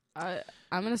 I'm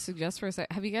going to suggest for a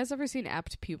sec. Have you guys ever seen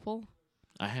Apt Pupil?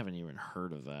 I haven't even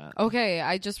heard of that. Okay,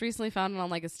 I just recently found it on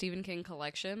like a Stephen King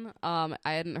collection. I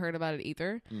hadn't heard about it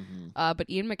either. But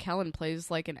Ian McKellen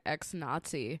plays like an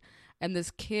ex-Nazi, and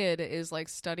this kid is like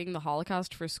studying the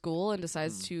Holocaust for school and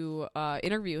decides to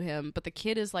interview him. But the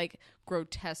kid is like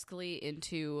grotesquely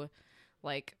into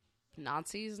like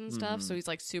Nazis and stuff, so he's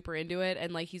like super into it,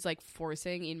 and like he's like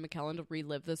forcing Ian McKellen to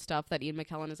relive the stuff that Ian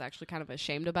McKellen is actually kind of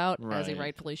ashamed about, as he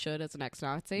rightfully should as an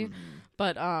ex-Nazi.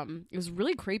 But it was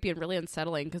really creepy and really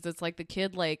unsettling because it's like the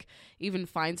kid like even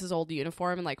finds his old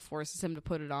uniform and like forces him to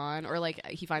put it on, or like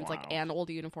he finds like an old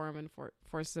uniform and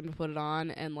forces him to put it on,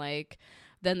 and like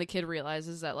then the kid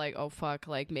realizes that like, oh fuck,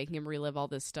 like making him relive all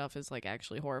this stuff is like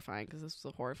actually horrifying because this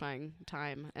was a horrifying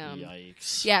time.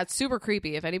 Yikes. Yeah, it's super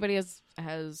creepy. If anybody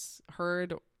has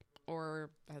heard or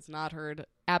has not heard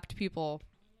Apt Pupil,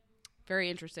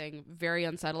 very interesting, very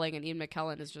unsettling, and Ian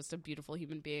McKellen is just a beautiful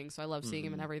human being, so I love seeing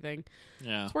him and everything.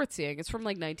 Yeah. It's worth seeing. It's from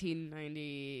like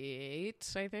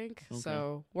 1998, I think,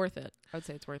 so worth it. I would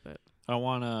say it's worth it. I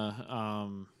want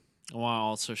to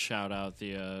also shout out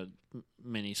the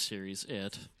miniseries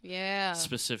It. Yeah.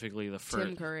 Specifically the first.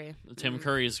 Tim Curry. Tim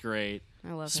Curry is great.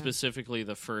 I love him. Specifically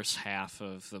the first half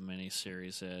of the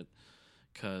miniseries It,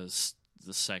 because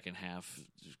the second half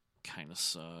kind of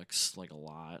sucks, like a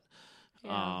lot.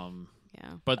 Yeah.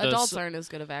 Yeah, But adults aren't as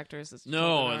good of actors as children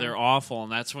no, are. they're awful,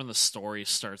 and that's when the story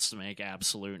starts to make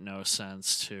absolute no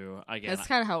sense. Too again, That's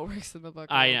kind of how it works in the book.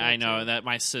 I know that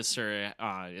my sister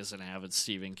is an avid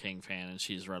Stephen King fan, and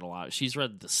she's read a lot. She's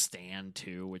read The Stand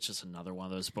too, which is another one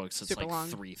of those books that's Super like long.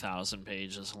 3,000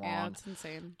 pages long. Yeah, it's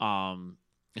insane.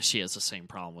 She has the same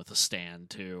problem with The Stand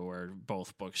too, where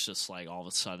both books just like all of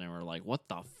a sudden were like, "What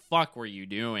the fuck were you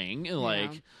doing?"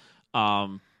 Like,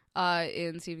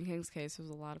 In Stephen King's case, it was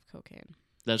a lot of cocaine.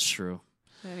 that's true.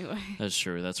 Anyway, That's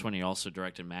true. That's when he also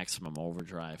directed Maximum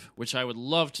Overdrive, which I would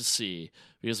love to see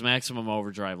because Maximum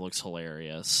Overdrive looks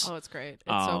hilarious. oh, it's great.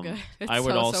 It's so good. It's I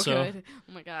would so also- good.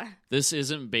 Oh my god. This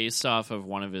isn't based off of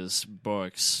one of his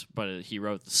books, but he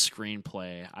wrote the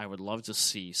screenplay. I would love to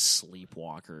see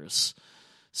Sleepwalkers.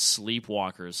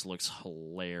 Sleepwalkers looks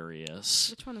hilarious.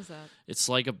 Which one is that? It's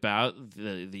like about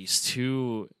these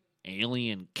two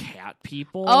alien cat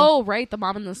people. Oh, right, the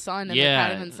mom and the son, and yeah, they're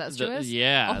kind of incestuous.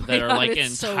 yeah, Oh my that are God, like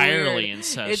it's so entirely weird.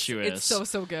 incestuous. It's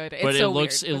so good. It's But so it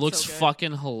looks weird, it but looks so good.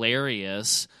 fucking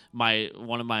hilarious.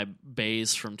 One of my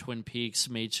baes from Twin Peaks,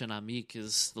 Machen Amik,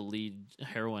 is the lead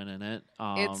heroine in it.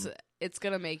 It's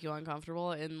gonna make you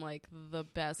uncomfortable in like the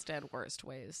best and worst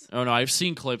ways. Oh no, I've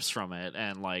seen clips from it,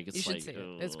 and like it's You should like see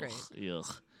it. It's great.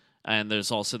 Ugh. And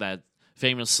there's also that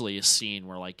famously a scene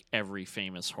where like every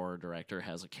famous horror director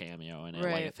has a cameo in it. Like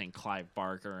I Right. think Clive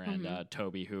Barker and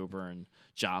Toby Hooper and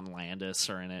John Landis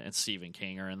are in it, and Stephen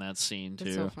King are in that scene too.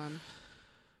 It's so fun.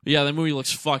 Yeah, the movie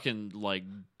looks fucking like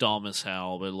dumb as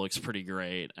hell, but it looks pretty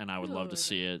great, and I would love to Good.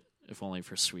 see it if only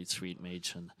for sweet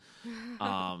Machen.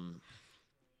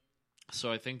 So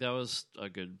I think that was a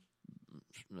good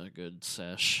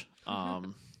sesh.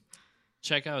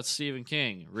 Check out Stephen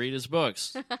King. Read his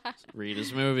books. Read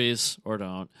his movies, or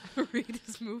don't. Read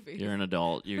his movies. You're an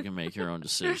adult. You can make your own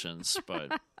decisions.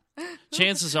 But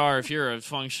chances are, if you're a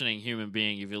functioning human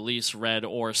being, you've at least read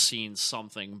or seen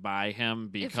something by him.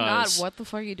 If not, Because what the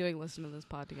fuck are you doing listening to this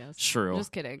podcast? True.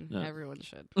 Just kidding. Yeah. Everyone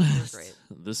should. They're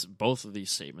great. Both of these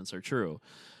statements are true.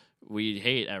 We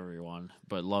hate everyone,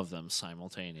 but love them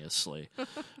simultaneously.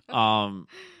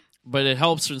 But it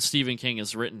helps when Stephen King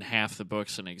has written half the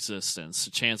books in existence.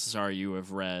 So chances are you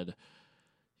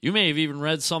may have even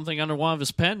read something under one of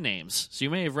his pen names. So you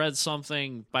may have read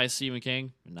something by Stephen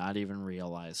King and not even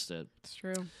realized it. It's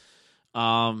true.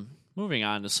 Moving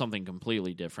on to something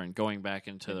completely different. Going back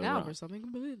into the Now for something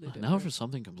completely different. Now for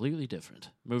something completely different.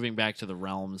 Moving back to the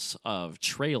realms of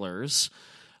trailers,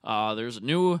 there's a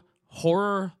new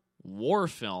horror war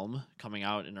film coming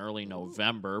out in early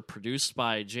November, produced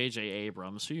by J.J.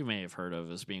 Abrams, who you may have heard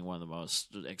of as being one of the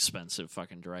most expensive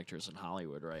fucking directors in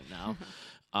Hollywood right now.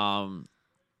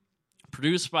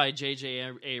 Produced by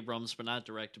J.J. Abrams, but not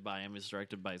directed by him. He's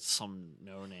directed by some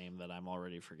no-name that I'm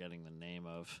already forgetting the name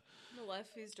of. On the left,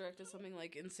 he's directed something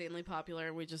like insanely popular,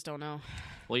 and we just don't know.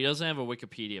 Well, he doesn't have a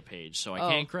Wikipedia page, so I Oh.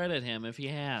 can't credit him if he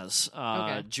has.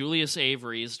 Okay. Julius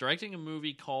Avery is directing a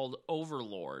movie called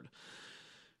Overlord.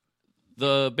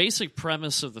 The basic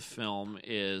premise of the film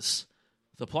is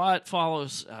the plot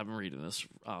follows... I'm reading this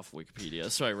off Wikipedia,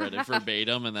 so I read it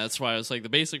verbatim, and that's why I was like, the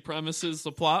basic premise is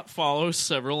the plot follows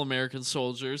several American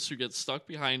soldiers who get stuck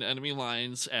behind enemy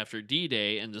lines after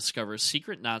D-Day and discover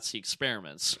secret Nazi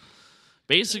experiments.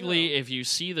 Basically, if you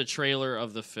see the trailer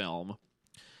of the film,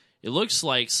 it looks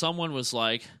like someone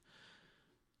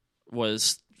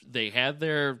they had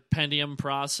their Pentium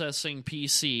processing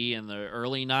PC in the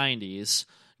early 90s,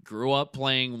 grew up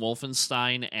playing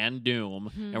Wolfenstein and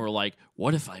Doom, and were like,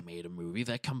 what if I made a movie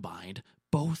that combined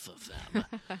both of them?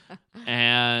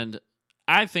 And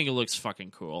I think it looks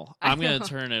fucking cool. I'm going to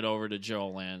turn it over to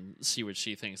Joel and see what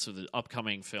she thinks of the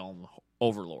upcoming film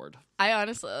Overlord. I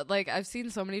honestly, I've seen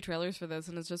so many trailers for this,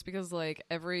 and it's just because, I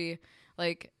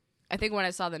think when I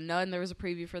saw The Nun, there was a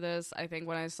preview for this. I think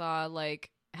when I saw,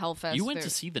 Hellfest... You went to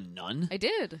see The Nun? I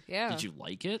did, yeah. Did you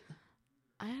like it?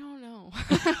 I don't know.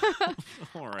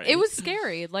 All right. It was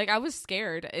scary. I was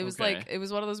scared. It was Okay. it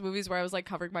was one of those movies where I was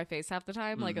covering my face half the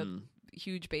time, like a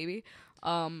huge baby.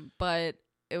 But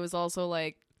it was also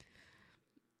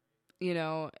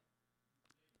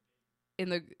in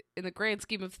the grand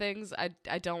scheme of things,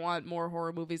 I don't want more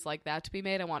horror movies like that to be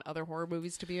made. I want other horror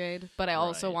movies to be made, but I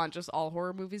also Right. want just all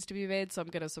horror movies to be made. So I'm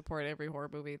gonna support every horror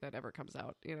movie that ever comes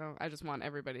out. I just want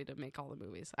everybody to make all the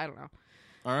movies. I don't know.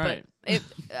 All right.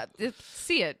 But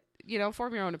see it.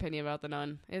 Form your own opinion about The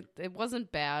Nun. It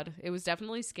wasn't bad. It was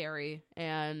definitely scary,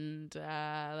 and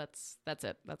that's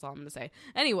it. That's all I'm gonna say.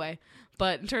 Anyway,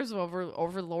 but in terms of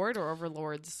Overlord or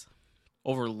Overlords,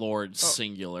 Overlord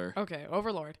singular. okay,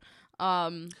 Overlord.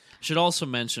 Should also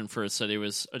mention first that it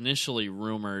was initially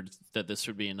rumored that this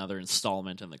would be another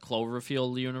installment in the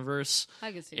Cloverfield universe.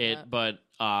 I can see it, that. but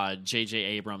J.J.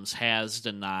 Abrams has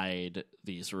denied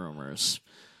these rumors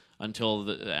until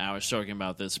I was joking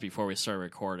about this before we started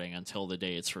recording, until the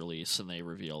day it's released and they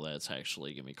reveal that it's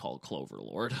actually going to be called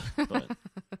Cloverlord. But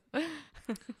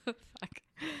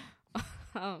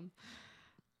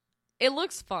it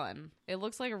looks fun. It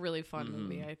looks like a really fun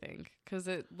movie, I think, because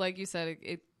it, like you said,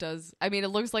 it does. I mean, it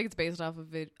looks like it's based off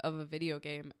of a video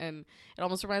game, and it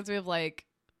almost reminds me of like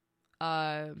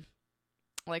Hellboy,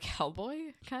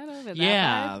 kind of. In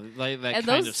yeah, that vibe. like that And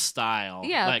kind those- of style.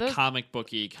 yeah, that those- comic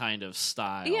booky kind of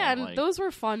style. Yeah, and like, those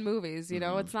were fun movies. You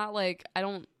know, it's not like I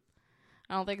don't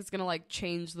think it's gonna like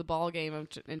change the ball game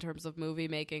in terms of movie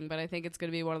making, but I think it's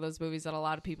gonna be one of those movies that a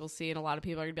lot of people see, and a lot of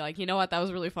people are gonna be like, you know what, that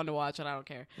was really fun to watch, and I don't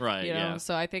care. Right, You know, yeah.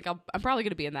 so I think I'm probably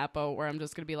gonna be in that boat where I'm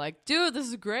just gonna be like, dude, this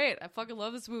is great. I fucking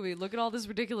love this movie. Look at all this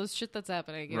ridiculous shit that's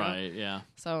happening. You know? Right, yeah.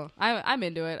 So I'm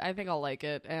into it. I think I'll like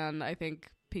it, and I think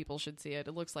people should see it.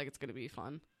 It looks like it's gonna be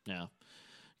fun. Yeah.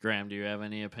 Graham, do you have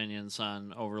any opinions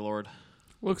on Overlord?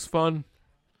 Looks fun.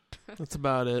 That's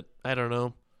about it. I don't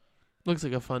know. Looks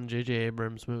like a fun J.J.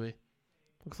 Abrams movie.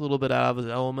 Looks a little bit out of his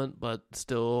element, but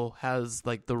still has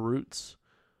like the roots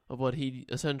of what he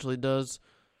essentially does.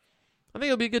 I think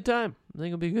it'll be a good time.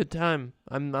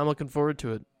 I'm looking forward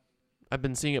to it. I've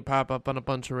been seeing it pop up on a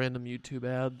bunch of random YouTube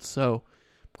ads, so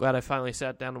I'm glad I finally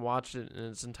sat down and watched it in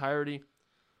its entirety.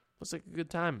 Looks like a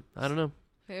good time. I don't know.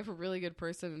 They have a really good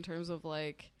person in terms of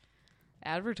like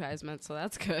advertisement, so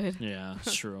that's good. Yeah,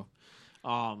 it's true.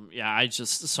 Yeah, I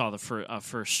just saw the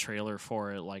first trailer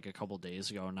for it like a couple days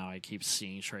ago. Now I keep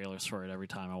seeing trailers for it every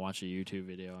time I watch a YouTube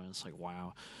video, and it's like,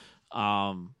 wow.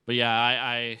 But yeah,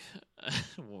 I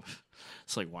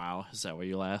it's like, wow, is that why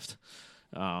you laughed?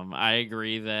 I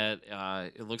agree that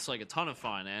it looks like a ton of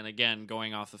fun, and again,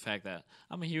 going off the fact that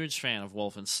I'm a huge fan of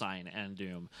Wolfenstein and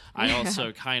Doom, I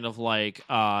also kind of like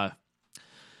I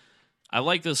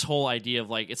like this whole idea of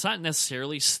like, it's not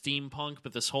necessarily steampunk,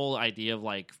 but this whole idea of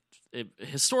like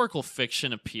historical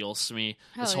fiction appeals to me.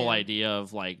 Hell this whole yeah. idea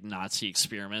of like Nazi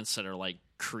experiments that are like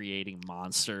creating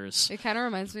monsters. It kind of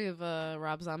reminds me of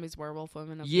Rob Zombie's Werewolf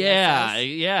Women. Of Yeah,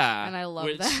 VSS, yeah. and I love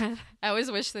that. I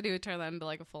always wish that he would turn that into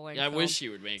like a full length. I film. wish he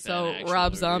would make that. So an actual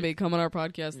Rob movie. Zombie, come on our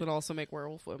podcast and also make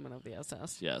Werewolf Women of the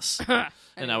SS. Yes.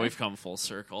 And now we've come full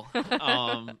circle.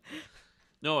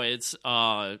 No, it's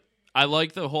I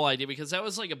like the whole idea because that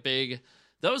was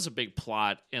a big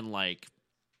plot in like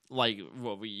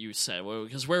what you said,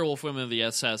 because Werewolf Women of the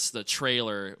SS, the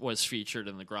trailer was featured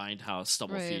in the Grindhouse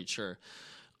double Right. feature,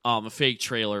 a fake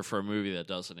trailer for a movie that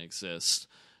doesn't exist.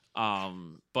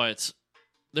 But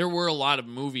there were a lot of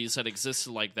movies that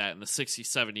existed like that in the 60s,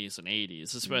 70s, and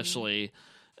 80s, especially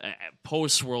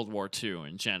post World War II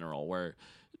in general, where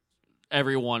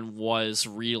everyone was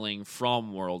reeling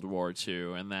from World War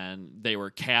II, and then they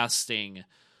were casting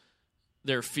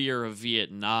their fear of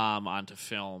Vietnam onto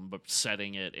film, but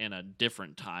setting it in a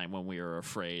different time when we were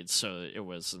afraid, so it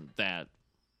wasn't that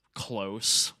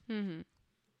close. Mm-hmm.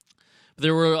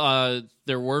 There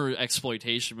were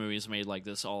exploitation movies made like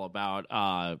this, all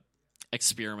about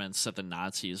experiments that the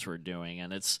Nazis were doing,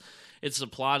 and it's the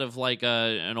plot of like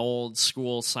an old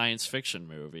school science fiction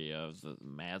movie of the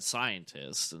mad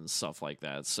scientist and stuff like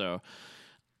that. So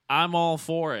I'm all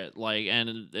for it. Like,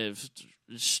 and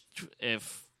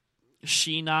if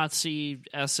she Nazi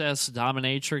SS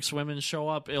dominatrix women show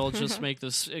up, it'll just make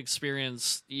this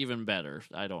experience even better.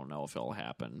 I don't know if it'll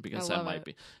happen because I that love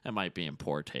might be in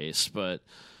poor taste, but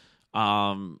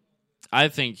I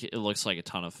think it looks like a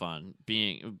ton of fun.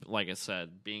 Being, like I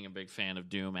said, being a big fan of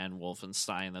Doom and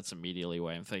Wolfenstein, that's immediately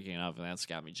what I'm thinking of, and that's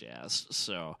got me jazzed.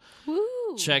 So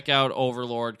Woo! check out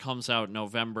Overlord. Comes out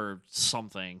November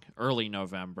something, early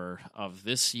November of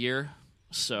this year.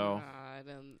 So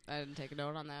I didn't take a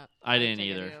note on that. I didn't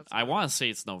take any either. notes I on want to say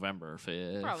it's November.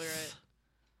 it. Probably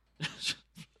right.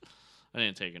 I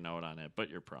didn't take a note on it, but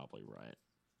you're probably right.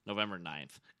 November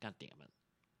 9th. God damn it.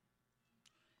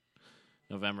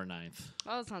 November 9th.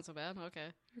 Oh, that's not so bad. Okay,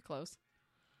 you're close.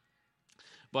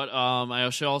 But I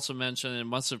should also mention it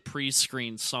must have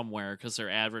pre-screened somewhere because they're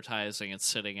advertising it's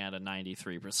sitting at a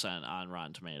 93% on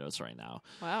Rotten Tomatoes right now.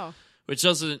 Wow. Which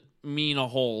doesn't mean a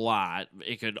whole lot.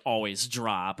 It could always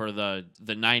drop, or the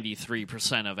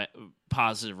 93% of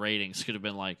positive ratings could have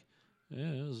been like,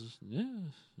 yeah.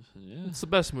 It's the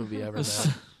best movie ever, man.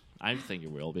 I think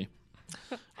it will be.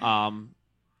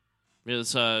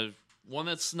 It's one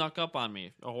that snuck up on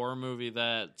me, a horror movie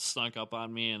that snuck up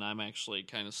on me, and I'm actually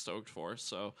kind of stoked for.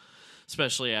 So,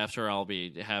 especially after I'll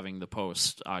be having the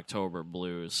post-October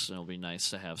blues, it'll be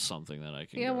nice to have something that I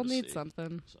can. Yeah, go we'll to need see.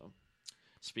 something. So,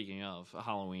 Speaking of,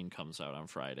 Halloween comes out on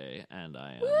Friday, and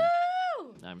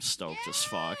Woo! I'm stoked as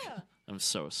fuck. I'm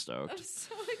so stoked. I'm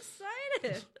so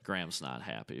excited. Graham's not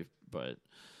happy, but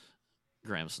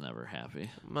Graham's never happy.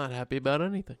 I'm not happy about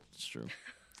anything. It's true.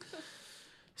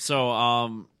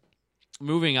 So,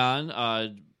 moving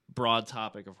on, broad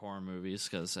topic of horror movies,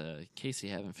 because in case you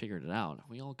haven't figured it out,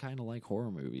 we all kind of like horror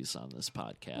movies on this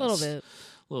podcast. A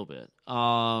little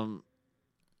bit.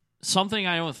 Something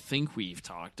I don't think we've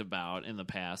talked about in the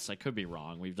past. I could be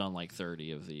wrong. We've done like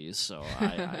 30 of these, so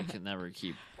I can never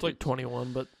keep... It's like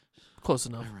 21, but close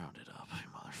enough. I rounded up, you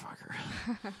motherfucker.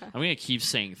 I'm going to keep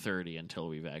saying 30 until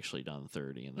we've actually done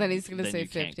 30. And Then he's gonna say you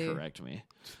 50. Can't correct me.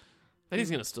 And he's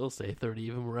going to still say 30,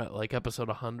 even we're at like episode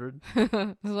 100.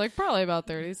 It's like probably about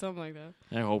 30, something like that.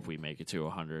 I hope we make it to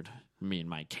 100. Me and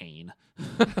my cane.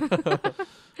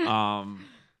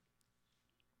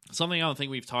 Something I don't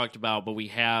think we've talked about, but we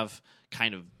have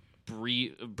kind of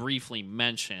briefly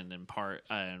mentioned in part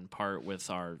with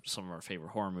some of our favorite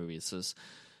horror movies is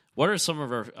what are some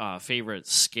of our favorite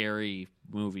scary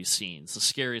movie scenes, the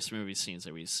scariest movie scenes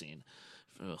that we've seen.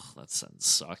 Ugh, that sentence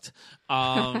sucked.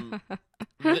 And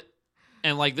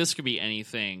like this could be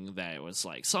anything that was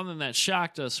like something that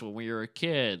shocked us when we were a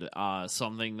kid,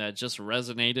 something that just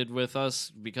resonated with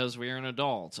us because we were an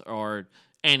adult, or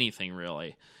anything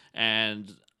really.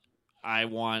 And I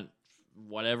want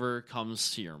whatever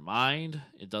comes to your mind.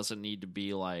 It doesn't need to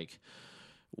be like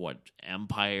what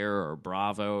Empire or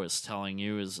Bravo is telling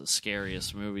you is the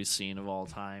scariest movie scene of all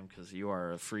time, because you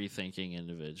are a free-thinking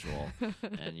individual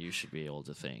and you should be able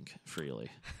to think freely,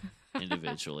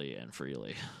 individually and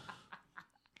freely.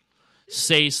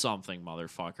 Say something,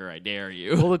 motherfucker. I dare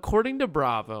you. Well, according to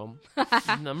Bravo,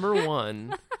 number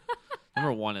one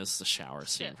is the shower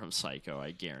scene from Psycho.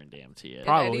 I guarantee it.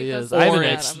 probably is. Or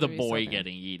it's the boy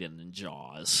getting eaten in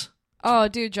Jaws. Oh,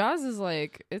 dude, Jaws is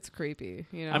like, it's creepy.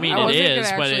 You know, I mean, wasn't it gonna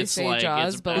is, but actually it's say like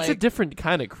Jaws, it's but It's a different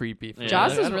kind of creepy. Yeah.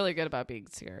 Jaws is really good about being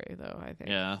scary, though. I think.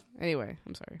 Yeah. Anyway,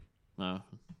 I'm sorry. No,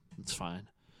 it's fine.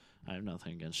 I have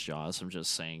nothing against Jaws. I'm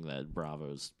just saying that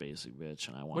Bravo's basic bitch,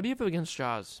 and I want. What do you have against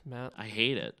Jaws, Matt? I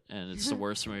hate it, and it's the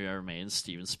worst movie ever made. And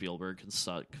Steven Spielberg can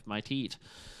suck my teat.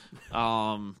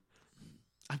 I'm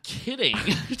kidding.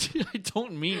 I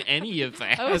don't mean any of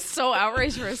that. I was so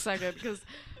outraged for a second because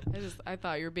I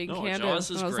thought you were being No, candid. Jaws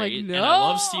is and I was great, like, no. and I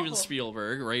love Steven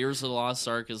Spielberg. Raiders of the Lost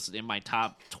Ark is in my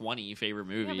top 20 favorite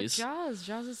movies. Yeah, but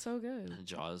Jaws is so good.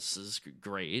 Jaws is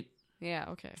great. Yeah,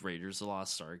 okay. Raiders of the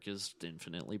Lost Ark is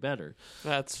infinitely better.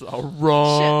 That's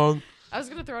wrong. I was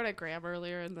gonna throw it at Graham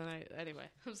earlier, and then anyway,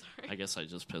 I'm sorry. I guess I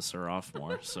just pissed her off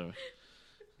more. So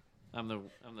I'm the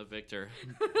victor.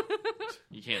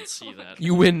 You can't see that.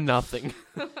 You win nothing.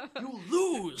 You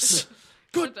lose.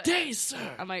 Good day, sir.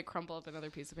 I might crumple up another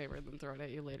piece of paper and then throw it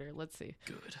at you later. Let's see.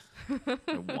 Good.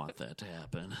 I want that to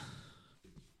happen.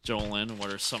 Jolyn,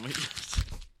 what are some of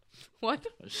What?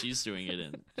 She's doing it,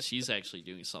 and she's actually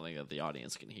doing something that the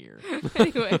audience can hear.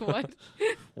 Anyway, what?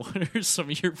 What are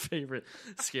some of your favorite,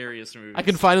 scariest movies? I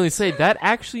can finally say that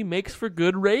actually makes for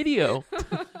good radio.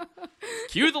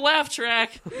 Cue the laugh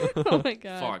track. Oh my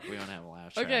god. Fuck, we don't have a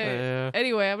laugh track. Okay. Yeah.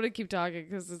 Anyway, I'm gonna keep talking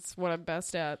because it's what I'm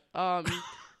best at. I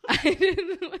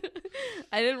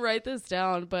didn't write this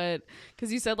down, but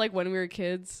because you said like when we were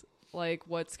kids, like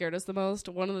what scared us the most.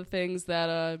 One of the things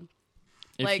that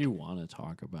If like- you want to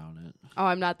talk about it,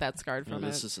 I'm not that scarred no, from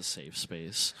this it. is a safe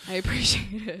space. I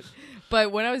appreciate it.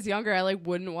 But when I was younger, I like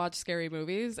wouldn't watch scary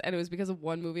movies, and it was because of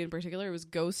one movie in particular. It was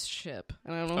Ghost Ship,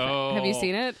 and I don't know. Have you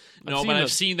seen it? No, but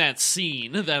I've seen that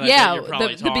scene that I Yeah, think you're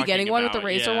probably the beginning talking one with the about.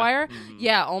 razor Yeah. wire. Mhm.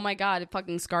 Yeah. Oh my god, it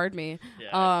fucking scarred me.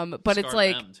 Yeah, But it's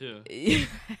scarred like, them, too.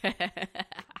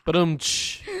 But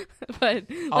but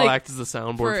I'll like, act as the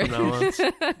soundboard from now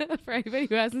on. for anybody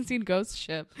who hasn't seen Ghost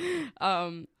Ship,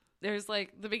 there's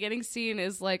like the beginning scene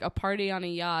is like a party on a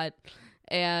yacht,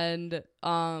 and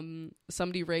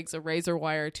somebody rigs a razor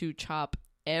wire to chop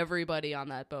everybody on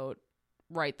that boat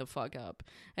right the fuck up,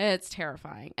 and it's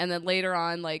terrifying. And then later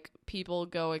on, like people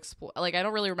go explore. Like I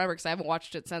don't really remember because I haven't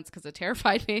watched it since because it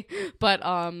terrified me. But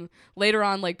later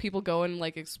on, like people go and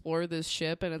like explore this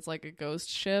ship, and it's like a ghost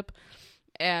ship.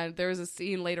 And there's a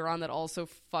scene later on that also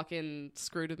fucking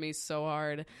screwed with me so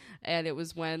hard. And it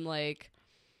was when like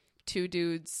two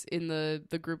dudes in the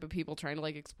group of people trying to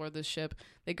like explore this ship,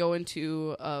 they go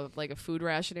into like a food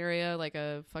ration area, like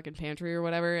a fucking pantry or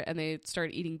whatever, and they start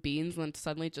eating beans, and then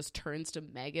suddenly it just turns to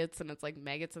maggots, and it's like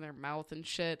maggots in their mouth and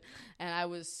shit. And I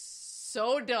was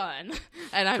so done.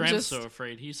 And I'm Graham's just so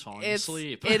afraid he's falling it's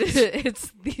asleep.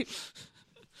 it's the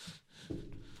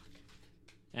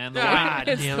And the God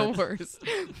it's damn the it. worst.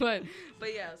 But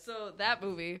yeah, so that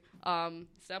movie,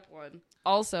 step one.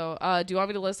 Also, do you want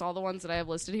me to list all the ones that I have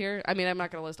listed here? I mean, I'm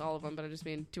not going to list all of them, but I just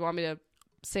mean, do you want me to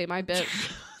say my bit?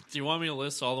 Do you want me to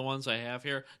list all the ones I have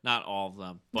here? Not all of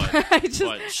them, but,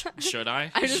 should I?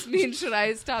 I just mean, should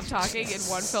I stop talking in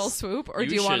one fell swoop, or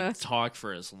do you want to talk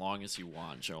for as long as you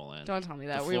want, Jolene? Don't tell me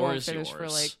that. The We floor won't is finish for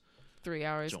yours. like 3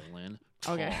 hours. Jolene,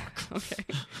 Okay. talk.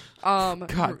 Okay.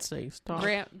 God sakes, stop.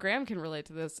 Graham can relate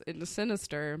to this in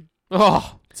Sinister.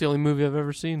 Oh, it's the only movie I've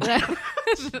ever seen.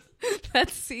 That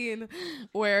scene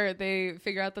where they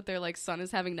figure out that their like son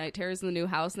is having night terrors in the new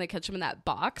house, and they catch him in that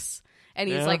box, and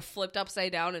he's Yeah. like flipped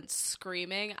upside down and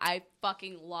screaming. I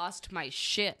fucking lost my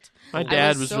shit. My I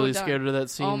dad was so really done. scared of that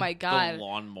scene. Oh my The god.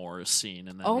 lawnmower scene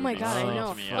in that Oh my movie God, I freaked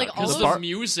know. me Like, out. all 'Cause those- the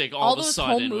music all All of a those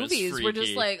sudden home was movies were just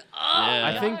freaky. like, oh,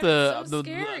 Yeah. I think God, the it's so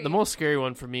scary. the most scary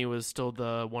one for me was still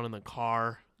the one in the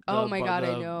car. Oh my God,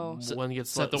 I know. One gets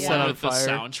Is that the set one on with the fire.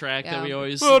 soundtrack Yeah. that we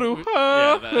always? What do yeah,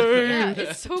 I Yeah, that,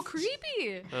 it's so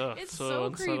creepy. Ugh, It's so so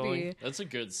unsettling. creepy. that's a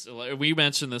good. We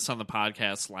mentioned this on the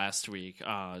podcast last week.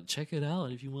 Check it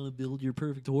out if you want to build your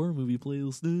perfect horror movie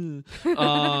playlist.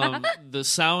 The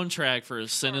soundtrack for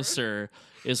Sinister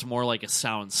is more like a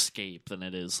soundscape than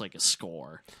it is like a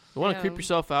score. You want to Yeah. creep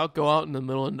yourself out? Go out in the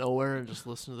middle of nowhere and just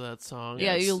listen to that song.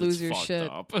 Yeah, it's- you'll lose it's your fucked shit.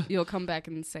 up. You'll come back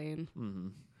insane. Mm-hmm.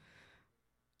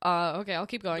 Okay, I'll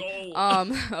keep going.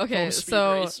 Go. Okay, Oh, Speed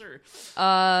so Racer.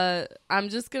 I'm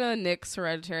just gonna nix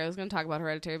Hereditary. I was gonna talk about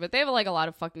Hereditary, but they have like a lot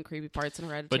of fucking creepy parts in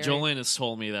Hereditary. But Jolene has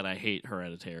told me that I hate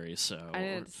Hereditary, so I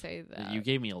didn't say that. you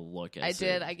gave me a look. I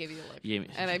did. I gave you a look, You gave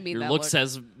me, and I mean your that look look.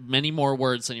 says many more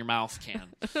words than your mouth can.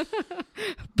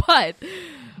 But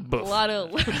Boof. a lot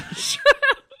of.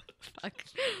 Fuck.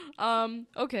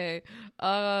 Okay.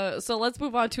 So let's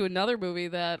move on to another movie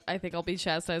that I think I'll be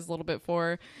chastised a little bit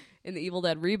for in the Evil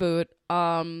Dead reboot.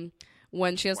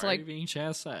 When she has Why to are like. you being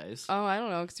chastised? Oh, I don't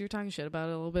know, because you were talking shit about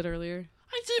it a little bit earlier.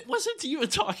 Wasn't even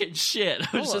talking shit.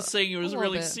 I was A just saying it was a little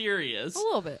really bit. serious. A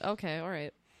little bit. Okay, all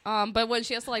right. But when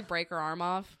she has to like break her arm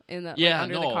off in the Yeah,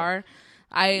 under no. the car,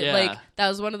 Yeah. like that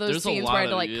was one of those There's a scenes lot where I had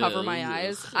to of- like cover my yeah.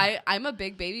 eyes. I'm a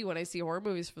big baby when I see horror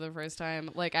movies for the first time.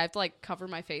 Like I have to like cover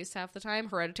my face half the time.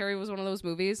 Hereditary was one of those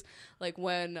movies. Like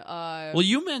when Well, I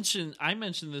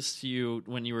mentioned this to you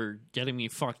when you were getting me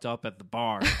fucked up at the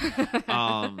bar.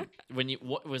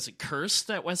 What was it, Cursed,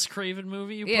 that Wes Craven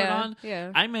movie you put on?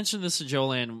 yeah. I mentioned this to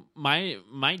Joanne.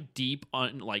 My deep,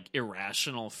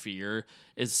 irrational fear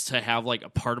is to have like a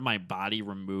part of my body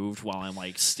removed while I'm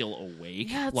like still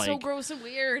awake. Yeah, it's like, so gross and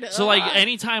weird. So like Ugh.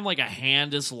 anytime like a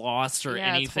hand is lost or Yeah,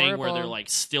 it's anything where they're horrible. like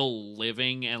still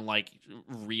living and like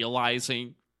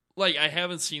realizing, like I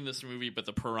haven't seen this movie, but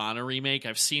the Piranha remake,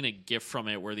 I've seen a gif from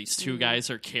it where these two guys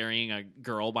are carrying a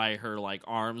girl by her like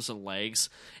arms and legs,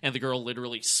 and the girl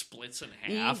literally splits in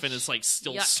half and is like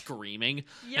still Yuck. screaming.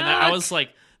 And I Yuck. was like,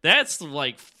 that's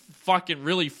like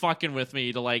really fucking with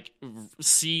me to like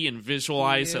see and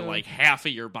visualize that Ew. like half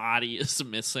of your body is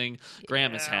missing.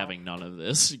 Graham is Yeah. having none of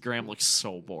this. Graham looks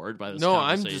so bored by this No,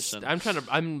 conversation.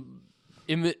 I'm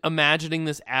imagining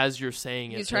this as you're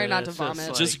saying it. He's trying not and to it's just vomit.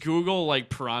 like- just Google like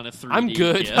Piranha 3D. I'm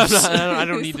good. GIFs. I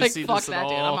don't need He's to like, see fuck this that, at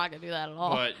dude. I'm all. not gonna do that at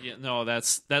all. But yeah, no,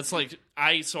 that's like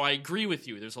I agree with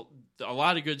you. There's a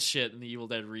lot of good shit in the Evil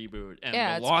Dead reboot, and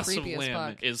Yeah, the it's loss of creepy as limb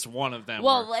fuck. is one of them.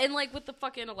 Well, where- and like with the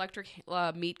fucking electric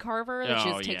meat carver that she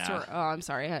Oh, just takes to yeah. her. Oh, I'm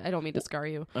sorry. I don't mean to scar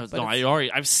you. but no,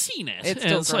 it's- I've seen it. it's and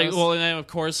still it's like, gross. well, and then of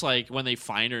course, like when they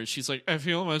find her, she's like, I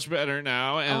feel much better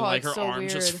now, and Oh, like it's her so arm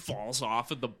just weird. falls off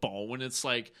of the bone. It's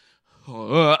like,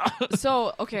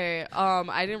 So okay,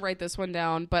 I didn't write this one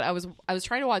down, but I was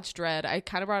trying to watch Dread. I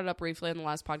kind of brought it up briefly in the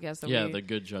last podcast. That yeah, we... the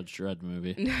Good Judge Dredd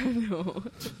movie.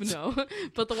 no,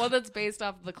 but the one that's based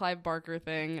off of the Clive Barker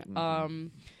thing.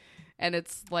 And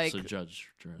it's like, So Judge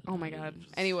Dredd. oh my god.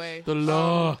 Anyway, The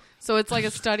law. so it's like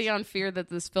a study on fear that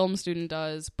this film student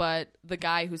does, but the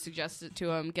guy who suggests it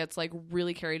to him gets like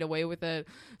really carried away with it.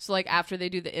 So like after they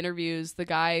do the interviews, the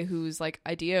guy whose like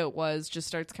idea it was just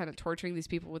starts kind of torturing these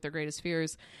people with their greatest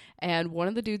fears. And one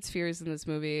of the dude's fears in this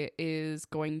movie is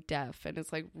going deaf, and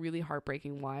it's like really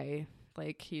heartbreaking why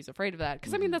like he's afraid of that.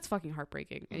 Because I mean that's fucking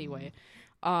heartbreaking anyway.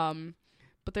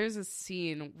 But there's a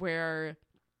scene where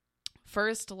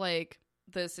first like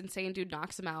this insane dude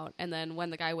knocks him out, and then when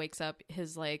the guy wakes up,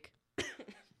 his like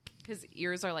his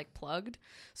ears are like plugged,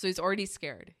 so he's already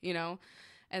scared, you know.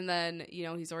 And then, you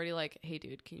know, he's already like, hey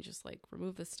dude, can you just like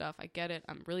remove this stuff? I get it,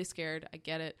 I'm really scared, I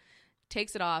get it.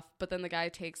 Takes it off, but then the guy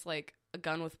takes like a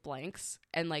gun with blanks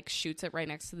and like shoots it right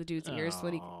next to the dude's ears. So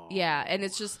that yeah, and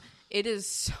it's just, it is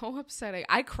so upsetting.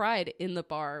 I cried in the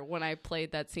bar when I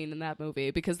played that scene in that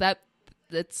movie because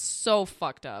it's so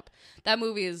fucked up. That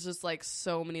movie is just like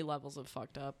so many levels of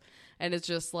fucked up, and it's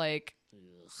just like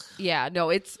Yeah, no,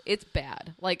 it's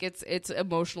bad. Like it's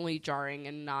emotionally jarring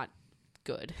and not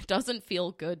good. It doesn't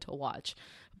feel good to watch.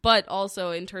 But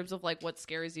also in terms of like what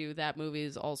scares you, that movie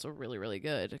is also really, really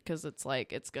good because it's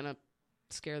like it's gonna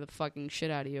scare the fucking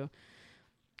shit out of you.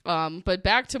 But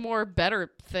back to more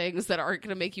better things that aren't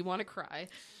gonna make you want to cry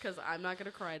because I'm not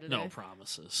gonna cry today. No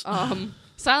promises.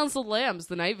 Silence of the Lambs,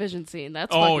 the night vision scene.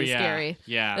 That's Oh, fucking yeah. scary.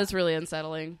 Yeah. That's really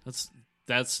unsettling.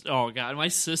 That's oh god, my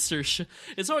sister.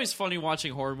 It's always funny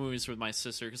watching horror movies with my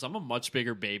sister because I'm a much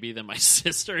bigger baby than my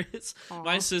sister is. Aww.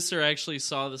 My sister actually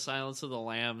saw The Silence of the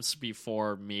Lambs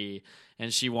before me,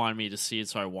 and she wanted me to see it,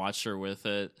 so I watched it with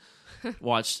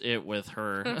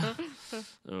her.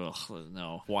 Ugh,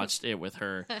 no, watched it with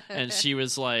her, and she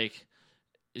was like.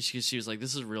 She was like,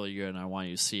 this is really good, and I want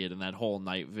you to see it. And that whole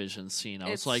night vision scene, I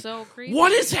was It's like, so creepy.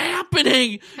 what is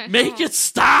happening? Make it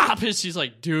stop. And she's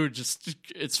like, dude,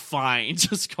 it's fine.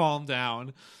 Just calm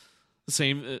down.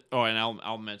 Same. Oh, and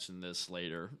I'll mention this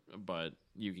later, but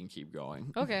you can keep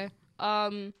going. Okay.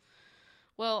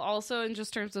 Well, also in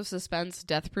just terms of suspense,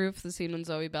 Death Proof, the scene when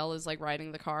Zoe Bell is like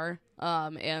riding the car,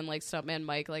 and like stuntman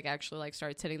Mike like actually like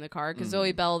starts hitting the car because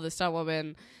Zoe Bell, the stunt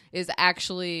woman, is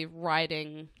actually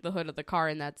riding the hood of the car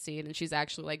in that scene, and she's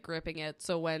actually like gripping it.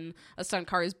 So when a stunt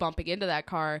car is bumping into that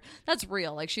car, that's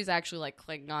real. Like she's actually like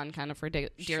clinging on kind of for dear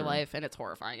Sure. life, and it's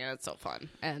horrifying and it's so fun,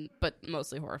 but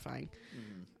mostly horrifying.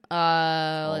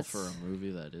 All Let's. for a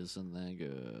movie that isn't that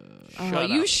good.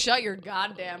 You shut your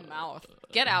goddamn mouth.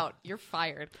 Get out. You're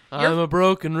fired. I'm a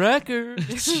broken record.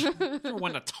 I don't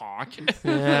want to talk.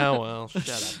 Yeah, well,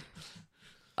 shut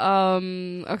up.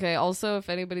 Okay, also, if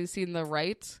anybody's seen The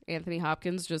Right, Anthony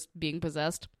Hopkins just being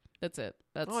possessed, that's it.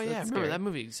 That's Remember scary. that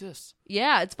movie exists.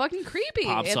 Yeah, it's fucking creepy.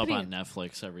 Pops Anthony, up on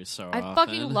Netflix every so I often.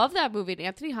 fucking love that movie. And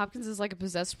Anthony Hopkins is like a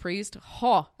possessed priest.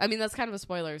 I mean, that's kind of a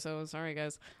spoiler, so sorry,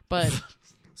 guys. But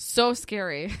so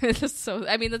scary.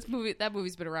 I mean, that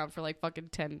movie's been around for like fucking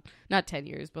not 10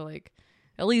 years, but like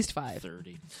at least 5.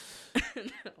 30. No.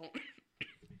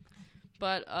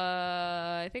 But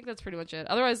I think that's pretty much it.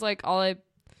 Otherwise, like all I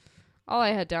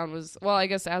had down was, well, I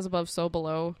guess As Above, So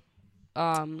Below.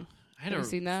 Have you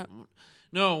seen that?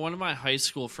 No, one of my high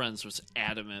school friends was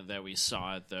adamant that we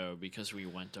saw it though because we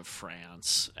went to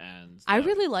France, and I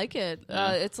really like it.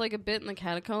 Yeah. It's like a bit in the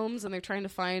catacombs, and they're trying to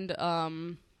find.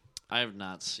 I have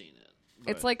not seen it.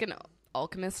 It's but- like an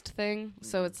alchemist thing.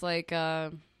 So it's like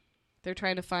they're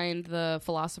trying to find the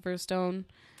Philosopher's Stone.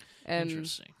 And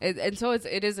Interesting. And so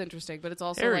it is interesting, but it's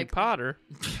also Harry like Potter.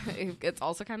 it's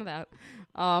also kind of that.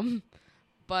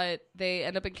 But they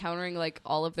end up encountering like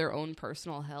all of their own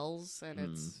personal hells, and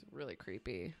it's really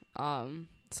creepy.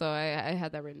 So I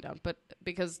had that written down, but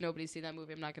because nobody's seen that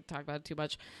movie, I'm not going to talk about it too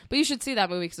much. But you should see that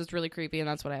movie because it's really creepy, and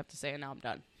that's what I have to say. And now I'm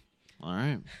done. All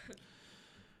right.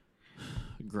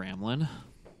 Gremlin.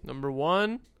 Number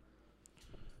 1.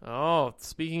 Oh,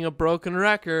 speaking of broken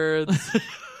records,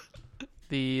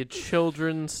 the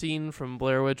children scene from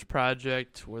Blair Witch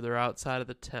Project where they're outside of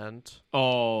the tent.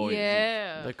 Oh,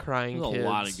 Yeah. The crying There's kids. a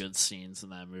lot of good scenes in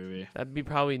that movie. That'd be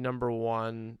probably number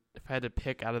 1 if I had to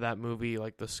pick out of that movie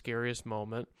like the scariest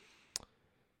moment.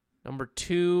 Number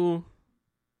 2,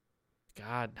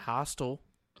 God, Hostel.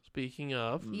 Speaking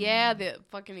of, Yeah, the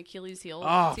fucking Achilles heel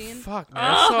oh scene. fuck, man,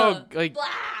 I saw like, Blah!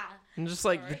 I'm just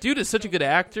like the dude is such a good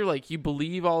actor. Like you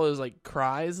believe all his like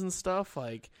cries and stuff.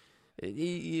 Like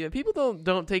people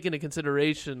don't take into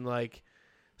consideration like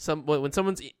when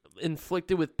someone's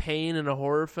inflicted with pain in a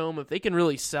horror film. If they can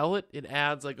really sell it, it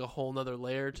adds like a whole nother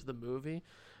layer to the movie.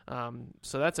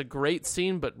 So that's a great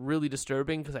scene, but really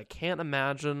disturbing because I can't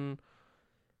imagine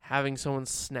having someone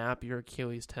snap your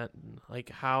Achilles tendon. Like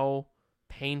how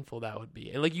painful that would be,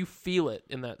 and like you feel it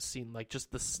in that scene, like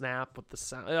just the snap with the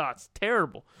sound. Oh, it's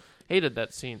terrible. Hated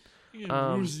that scene.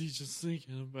 Woozy just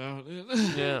thinking about it.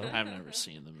 Yeah. I've never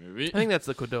seen the movie. I think that's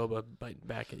the Qdoba biting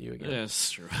back at you again.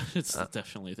 That's true. It's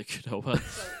definitely the Qdoba.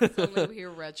 So it's only we hear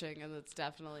retching, and it's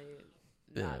definitely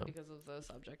not Yeah. because of the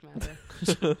subject matter.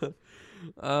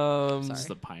 It's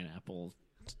the pineapple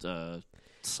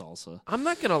salsa. I'm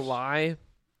not gonna lie.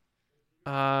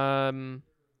 God,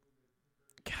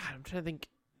 I'm trying to think.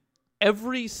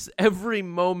 Every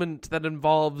moment that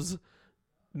involves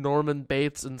Norman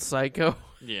Bates and Psycho,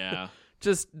 Yeah.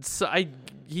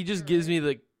 he just gives me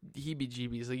the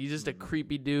heebie-jeebies. Like he's just a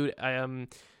creepy dude. One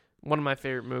of my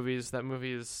favorite movies. That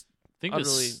movie is I think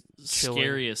utterly the chilling.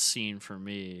 scariest scene for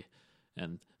me,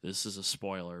 and this is a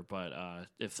spoiler, but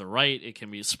if The Right, it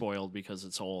can be spoiled because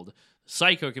it's old.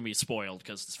 Psycho can be spoiled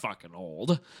because it's fucking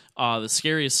old. The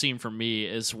scariest scene for me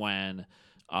is when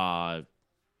I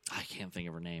can't think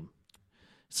of her name.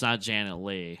 It's not Janet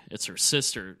Leigh. It's her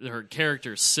sister. Her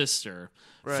character's sister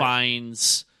Right.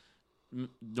 finds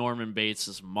Norman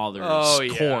Bates' mother's Oh,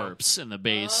 yeah. corpse in the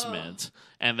basement,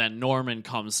 and then Norman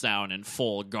comes down in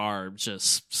full garb,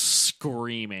 just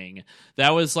screaming. That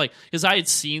was like, because I had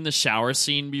seen the shower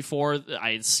scene before,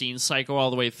 I had seen Psycho all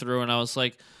the way through, and I was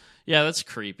like, yeah, that's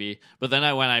creepy. But then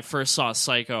when I first saw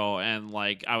Psycho, and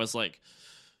like I was like,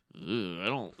 I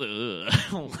don't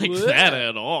like that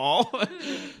at all.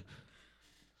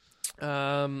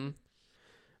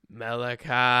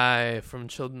 Malachi from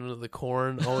Children of the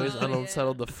Corn always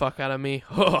unsettled the fuck out of me.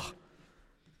 Ugh.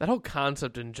 That whole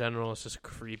concept in general is just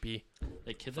creepy.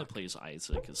 The kid that plays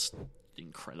Isaac is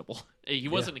incredible. He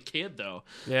wasn't a kid though.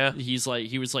 Yeah. He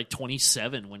was like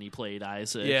 27 when he played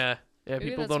Isaac. Yeah. Maybe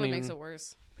People that's don't what even makes it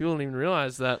worse. people don't even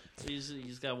realize that.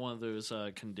 He's got one of those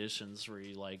conditions where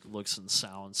he like looks and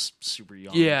sounds super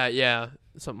young. Yeah,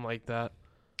 something like that.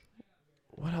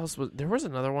 What else was there? Was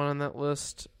another one on that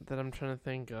list that I'm trying to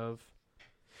think of.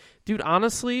 Dude,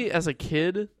 honestly, as a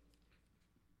kid,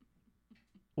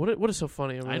 what is so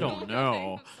funny? I don't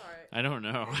know. I don't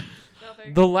know.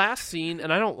 The last scene,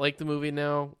 and I don't like the movie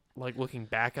now, like looking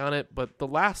back on it, but the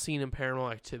last scene in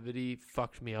Paranormal Activity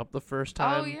fucked me up the first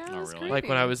time. Oh yeah, Oh, it was really? creepy. Like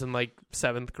when I was in like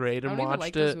 7th grade and I don't even watched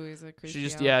like it. those movies that creep She me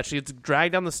just out. she gets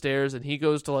dragged down the stairs and he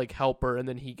goes to like help her and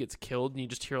then he gets killed and you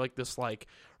just hear like this like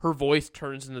her voice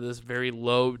turns into this very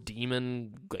low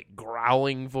demon like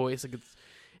growling voice. Like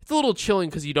it's a little chilling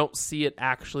because you don't see it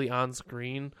actually on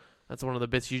screen. That's one of the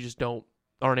bits you just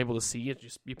aren't able to see. It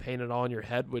just you paint it all in your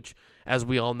head, which as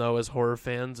we all know as horror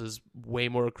fans is way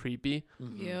more creepy.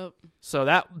 Yep. So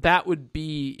that would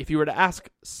be if you were to ask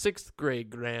 6th grade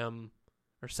Graham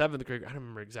or 7th grade, I don't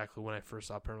remember exactly when I first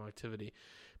saw Paranormal Activity,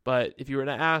 but if you were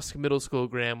to ask middle school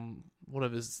Graham one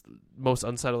of his most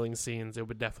unsettling scenes, it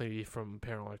would definitely be from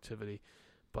Paranormal Activity.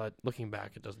 But looking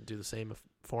back, it doesn't do the same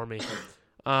for me.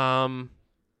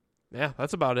 Yeah,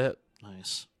 that's about it.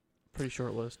 Nice. Pretty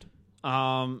short list.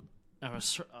 I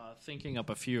was thinking up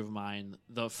a few of mine.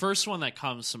 The first one that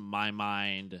comes to my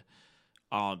mind,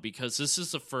 because this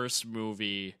is the first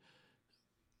movie.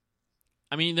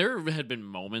 I mean, there had been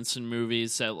moments in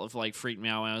movies that like freaked me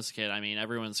out when I was a kid. I mean,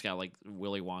 everyone's got like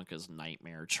Willy Wonka's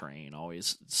Nightmare Train,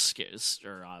 always scares,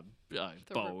 or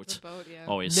boat. The boat, yeah.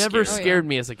 Always Never scared. scared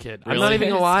me as a kid. I'm Really? not even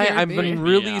gonna lie. Scared I've me. been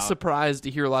really Yeah. surprised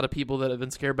to hear a lot of people that have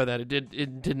been scared by that.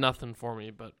 It did nothing for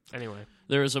me. But anyway,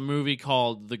 There was a movie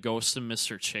called The Ghost of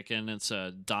Mr. Chicken. It's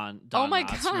a Don Oh my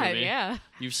Knotts god, movie. yeah.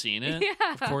 You've seen it?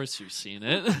 Yeah. Of course you've seen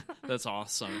it. That's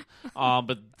awesome.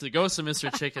 But The Ghost of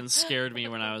Mr. Chicken scared me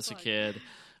when I was a kid.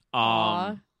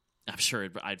 Aw. I'm sure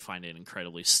I'd find it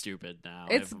incredibly stupid now.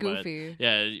 It's but- goofy.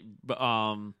 Yeah,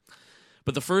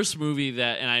 but the first movie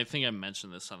that, and I think I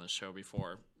mentioned this on the show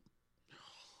before.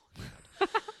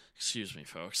 Excuse me,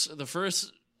 folks. The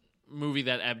first movie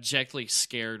that abjectly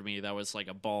scared me that was like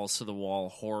a balls to the wall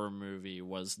horror movie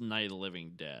was Night of the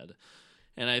Living Dead.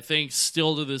 And I think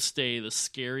still to this day, the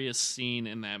scariest scene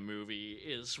in that movie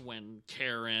is when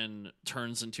Karen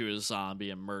turns into a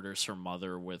zombie and murders her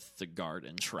mother with the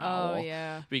garden trowel. Oh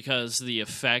yeah. Because the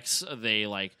effects, they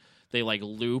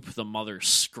loop the mother's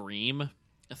scream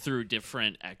through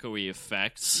different echoey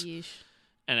effects. Yeesh.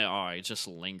 And it just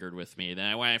lingered with me.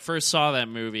 Then when I first saw that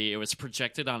movie, it was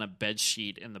projected on a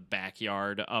bedsheet in the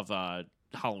backyard of a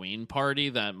Halloween party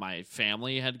that my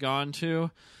family had gone to.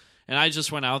 And I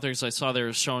just went out there because I saw they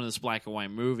were showing this black and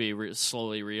white movie,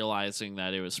 slowly realizing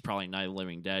that it was probably Night of the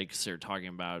Living Dead because they were talking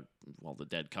about, well, the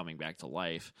dead coming back to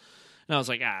life. And I was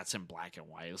like, it's in black and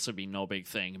white. This would be no big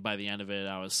thing. And by the end of it,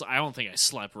 I don't think I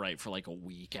slept right for like a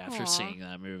week after Aw. seeing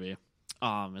that movie.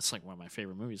 It's like one of my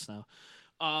favorite movies now.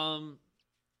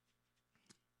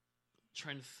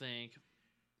 Trying to think.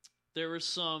 There were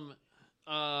some.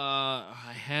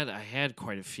 I had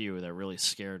quite a few that really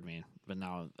scared me, but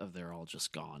now they're all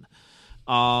just gone.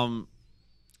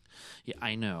 Yeah,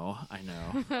 I know.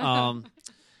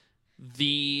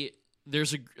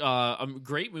 There's a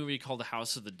great movie called The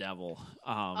House of the Devil.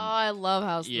 I love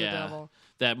House of the yeah, Devil.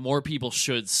 that more people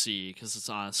should see because it's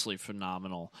honestly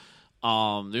phenomenal.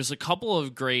 There's a couple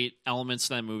of great elements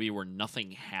in that movie where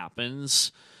nothing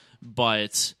happens,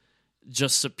 but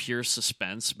just the pure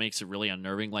suspense makes it really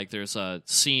unnerving. Like there's a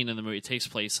scene in the movie, it takes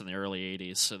place in the early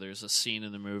 80s, so there's a scene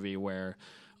in the movie where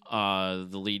the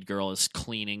lead girl is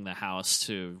cleaning the house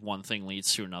to One Thing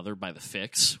Leads to Another by The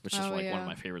Fix, which is Oh, one yeah. of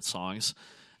my favorite songs.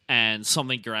 And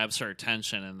something grabs her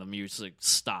attention and the music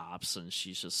stops and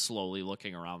she's just slowly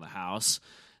looking around the house.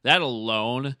 That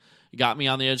alone got me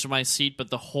on the edge of my seat, but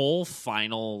the whole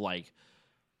final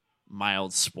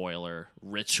mild spoiler,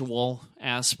 ritual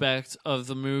aspect of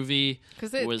the movie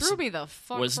Because it threw me the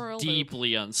fuck was for a loop.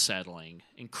 deeply unsettling,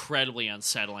 incredibly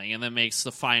unsettling, and that makes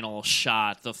the final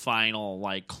shot, the final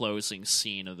like closing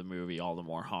scene of the movie, all the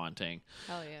more haunting.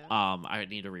 Hell yeah. I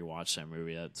need to rewatch that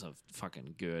movie. That's a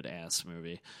fucking good ass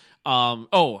movie.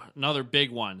 Oh, another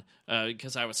big one,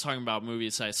 because I was talking about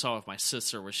movies I saw with my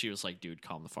sister where she was like, dude,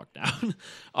 calm the fuck down.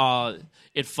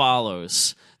 It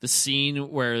Follows, the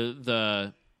scene where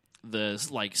the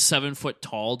like 7 foot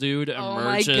tall dude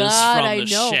emerges Oh God, from I the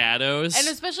know. shadows. And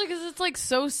especially because it's like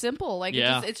so simple. Like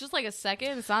Yeah. it's just like a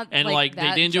second. It's not And like they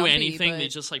that didn't do jumpy, anything. but They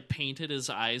just like painted his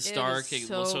eyes It dark, is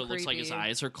so so it looks like his creepy.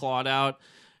 eyes are clawed out.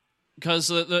 Because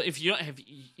if you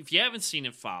haven't seen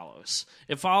It Follows,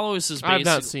 It Follows is basically I've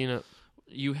not seen it.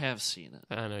 You have seen it.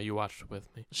 I know you watched it with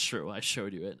me. It's true. I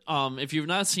showed you it. If you've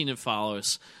not seen It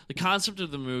Follows, the concept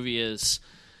of the movie is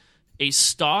a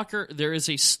stalker. There is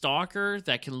a stalker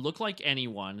that can look like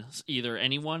anyone, either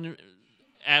anyone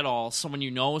at all, someone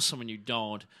you know, someone you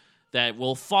don't, that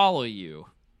will follow you.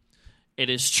 It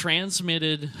is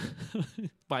transmitted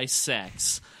by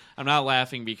sex. I'm not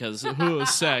laughing because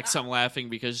sex. I'm laughing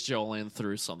because Jolene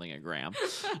threw something at Graham.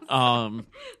 that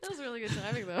was really good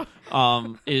timing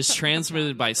though. Is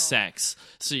transmitted by sex.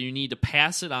 So you need to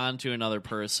pass it on to another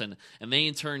person, and they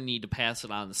in turn need to pass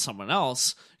it on to someone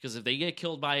else, because if they get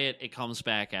killed by it, it comes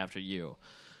back after you.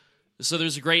 So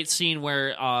there's a great scene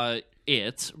where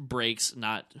it breaks,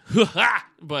 not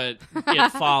but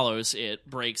It Follows, it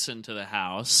breaks into the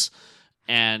house,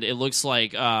 and it looks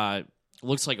like a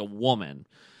woman.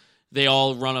 They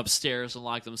all run upstairs and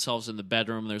lock themselves in the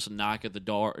bedroom. There's a knock at the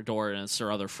door, and it's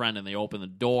their other friend, and they open the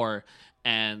door.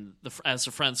 And as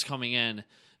the friend's coming in,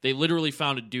 they literally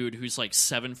found a dude who's like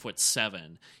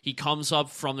 7'7". He comes up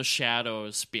from the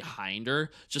shadows behind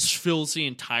her, just fills the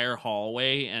entire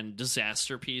hallway, and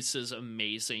Disaster Piece's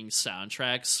amazing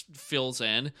soundtracks fills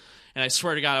in. And I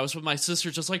swear to God, I was with my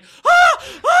sister just like,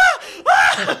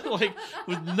 like,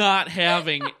 with not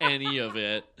having any of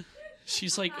it.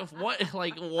 She's like,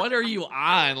 what are you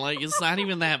on? Like, it's not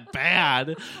even that bad.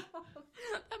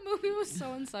 That movie was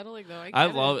so unsettling though.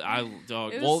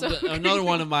 Another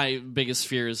one of my biggest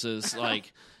fears is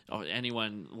like,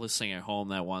 anyone listening at home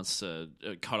that wants to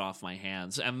cut off my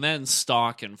hands and then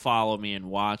stalk and follow me and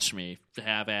watch me,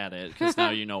 have at it, because now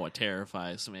you know what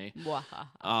terrifies me.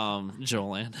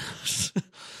 Jolene.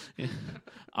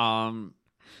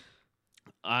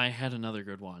 I had another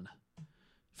good one.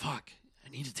 Fuck. I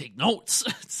need to take notes.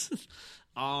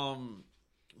 What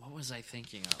was I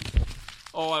thinking of?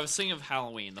 Oh, I was thinking of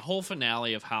Halloween. The whole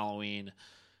finale of Halloween.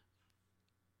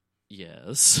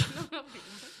 Yes.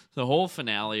 The whole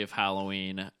finale of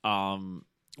Halloween,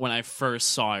 when I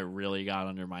first saw it, really got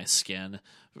under my skin.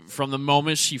 From the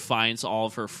moment she finds all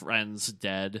of her friends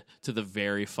dead to the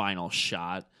very final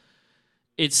shot,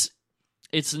 it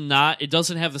doesn't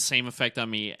have the same effect on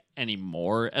me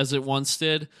anymore as it once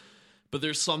did. But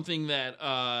there's something that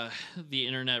the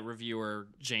internet reviewer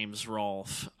James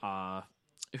Rolfe,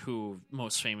 who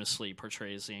most famously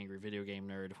portrays the angry video game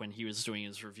nerd, when he was doing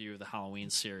his review of the Halloween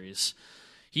series,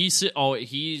 he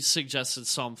suggested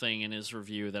something in his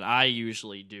review that I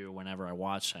usually do whenever I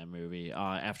watch that movie.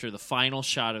 After the final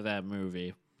shot of that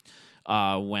movie,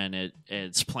 when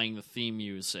it's playing the theme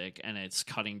music and it's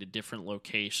cutting to different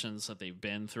locations that they've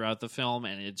been throughout the film,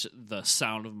 and the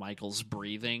sound of Michael's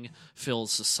breathing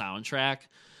fills the soundtrack.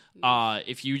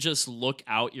 If you just look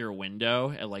out your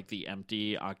window at like the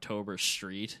empty October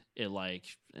street, it's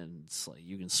like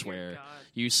you can swear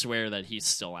that he's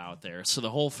still out there. So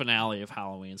the whole finale of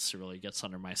Halloween really gets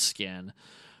under my skin.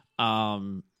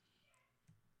 And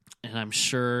I'm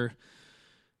sure.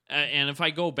 And if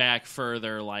I go back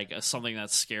further, like something that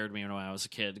scared me when I was a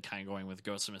kid, kind of going with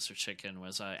Ghost of Mr. Chicken,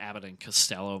 was Abbott and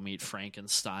Costello meet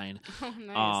Frankenstein. Oh,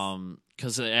 nice.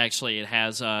 Because it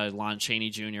has Lon Chaney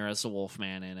Jr. as the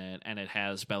Wolfman in it, and it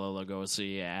has Bela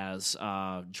Lugosi as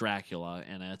Dracula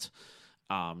in it.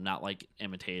 Not like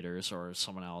imitators or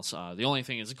someone else. The only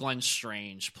thing is Glenn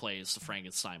Strange plays the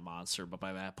Frankenstein monster, but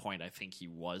by that point I think he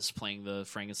was playing the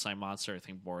Frankenstein monster. I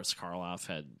think Boris Karloff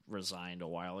had resigned a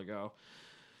while ago.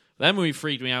 That movie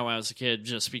freaked me out when I was a kid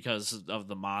just because of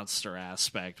the monster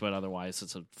aspect, but otherwise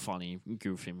it's a funny,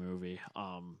 goofy movie.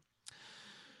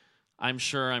 I'm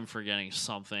sure I'm forgetting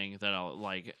something that I'll,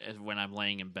 like, when I'm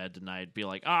laying in bed tonight, be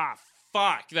like,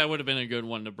 fuck, that would have been a good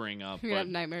one to bring up. You're gonna have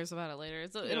nightmares about it later.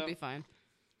 It'll be fine.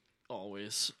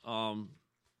 Always.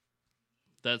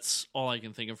 That's all I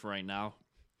can think of right now.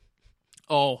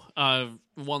 Oh,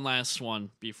 one last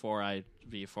one before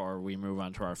we move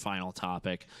on to our final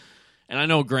topic. And I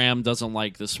know Graham doesn't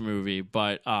like this movie,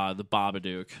 but The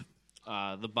Babadook.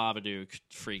 The Babadook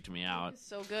freaked me out. It's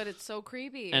so good. It's so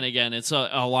creepy. And again, it's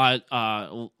a lot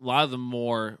of the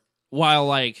more. While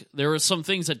like there were some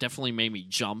things that definitely made me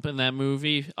jump in that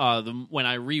movie, when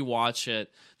I rewatch it,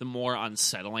 the more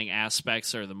unsettling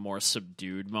aspects are the more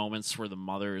subdued moments where the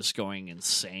mother is going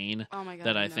insane. Oh my God,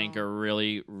 that I no. think are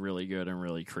really, really good and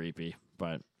really creepy.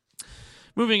 But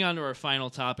moving on to our final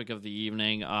topic of the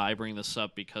evening, I bring this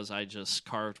up because I just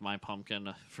carved my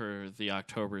pumpkin for the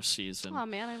October season. Oh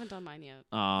man, I haven't done mine yet.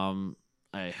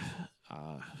 I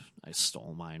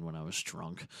stole mine when I was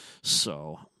drunk,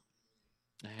 so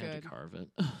I had Good. to carve it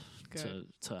Good.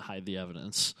 to hide the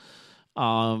evidence.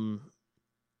 I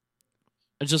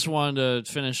just wanted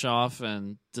to finish off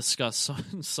and discuss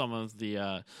some of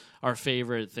the our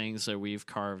favorite things that we've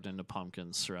carved into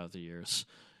pumpkins throughout the years.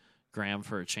 Graham,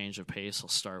 for a change of pace, I'll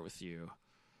start with you.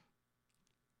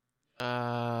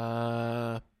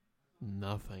 Nothing.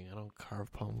 I don't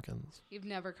carve pumpkins. You've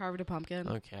never carved a pumpkin?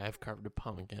 Okay, I've carved a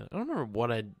pumpkin. I don't remember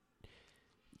what I'd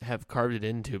have carved it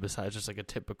into besides just like a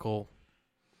typical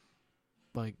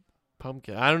like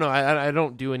pumpkin. I don't know. I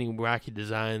don't do any wacky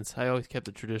designs. I always kept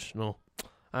it traditional.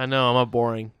 I know I'm a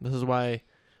boring. This is why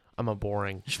I'm a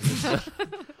boring.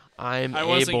 I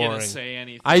wasn't boring. gonna say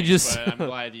anything. I just but I'm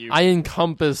glad you. I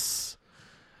encompass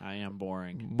I am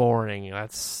boring. boring.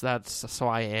 That's so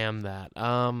I am that.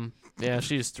 Yeah,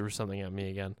 she just threw something at me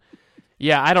again.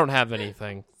 Yeah, I don't have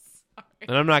anything.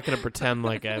 And I'm not going to pretend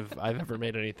like I've ever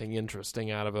made anything interesting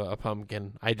out of a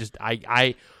pumpkin. I just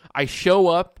I show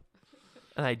up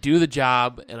and I do the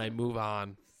job and I move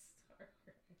on.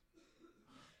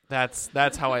 That's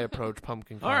how I approach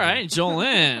pumpkin All carving. right,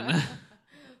 Jolene.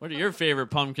 What are your favorite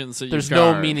pumpkins that you There's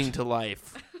carved? no meaning to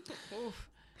life.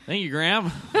 Thank you,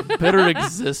 Graham. Bitter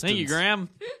existence. Thank you, Graham.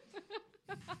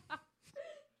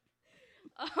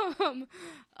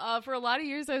 For a lot of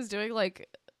years, I was doing like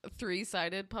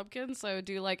 3-sided pumpkins. So I would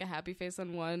do like a happy face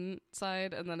on one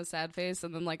side, and then a sad face,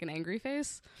 and then like an angry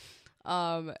face.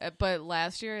 But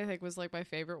last year, I think was like my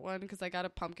favorite one because I got a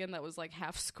pumpkin that was like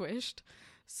half squished.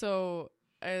 So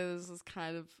this is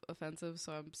kind of offensive.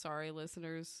 So I'm sorry,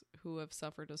 listeners who have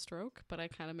suffered a stroke, but I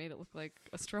kind of made it look like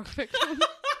a stroke victim.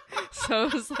 So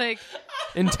it was like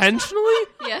Intentionally?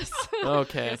 yes,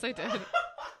 Okay. yes, I did.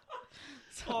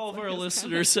 So All it's of like our it was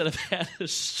listeners that have had a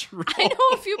stroke. I know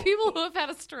a few people who have had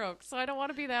a stroke, so I don't want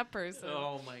to be that person.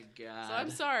 Oh my god. So I'm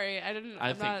sorry. I think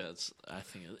not if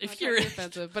trying you're to be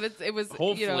offensive, but it was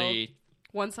hopefully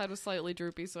one side was slightly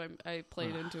droopy, so I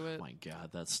played into it. Oh my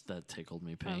god, that tickled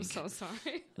me pink. I'm so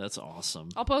sorry. That's awesome.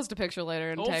 I'll post a picture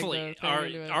later and Hopefully, tag the thing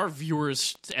into it. our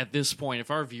viewers at this point,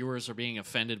 if our viewers are being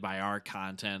offended by our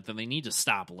content, then they need to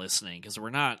stop listening because we're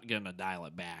not gonna dial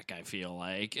it back. I feel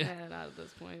like. Not at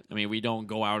this point. I mean, we don't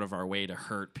go out of our way to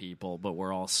hurt people, but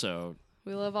we're also,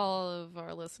 We love all of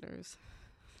our listeners.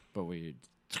 but we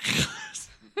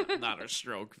not our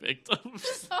stroke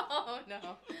victims. Oh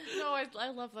no, I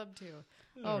love them too.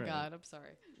 Oh right. God, I'm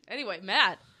sorry. Anyway,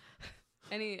 Matt,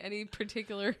 any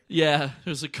particular? Yeah,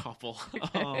 there's a couple.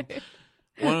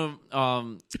 One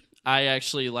of I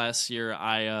actually last year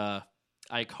I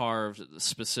carved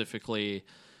specifically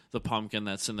the pumpkin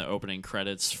that's in the opening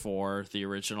credits for the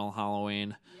original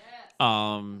Halloween.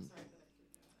 I'm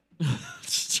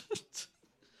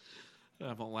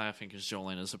laughing because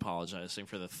Jolene is apologizing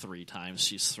for the 3 times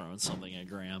she's thrown something at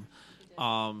Graham.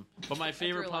 But my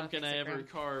favorite threw a lot of pumpkin things I at ever Graham.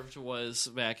 carved was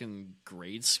back in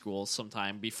grade school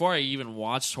sometime. Before I even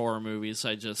watched horror movies,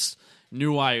 I just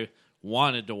knew I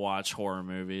wanted to watch horror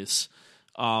movies.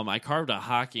 I carved a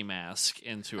hockey mask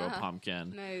into a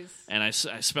pumpkin. Nice. And I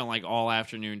spent like all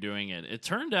afternoon doing it. It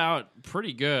turned out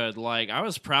pretty good. Like, I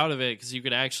was proud of it because you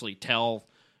could actually tell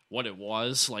what it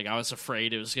was. Like, I was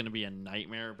afraid it was going to be a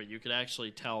nightmare, but you could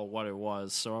actually tell what it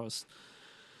was. So I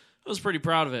was pretty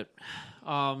proud of it.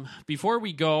 Before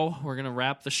we go, we're going to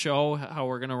wrap the show, how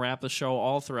we're going to wrap the show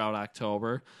all throughout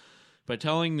October by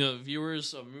telling the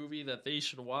viewers a movie that they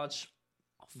should watch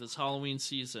this Halloween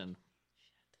season.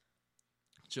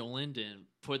 Jolene didn't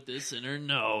put this in her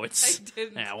notes. I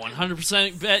didn't. Yeah,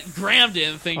 100% bet Graham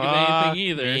didn't think of anything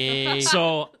either. me.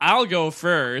 So I'll go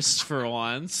first for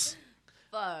once.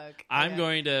 Fuck. I'm Okay.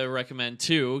 going to recommend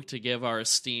 2 to give our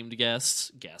esteemed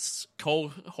guests,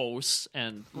 co-hosts,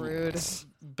 and Rude.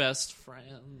 best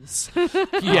friends.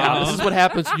 Yeah, this is what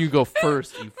happens when you go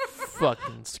first, you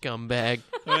fucking scumbag.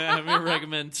 I'm going to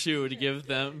recommend 2 to give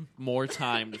them more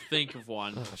time to think of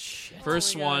one. Oh, shit.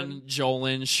 First Oh my one,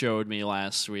 Jolene showed me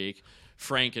last week,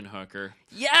 Frankenhooker.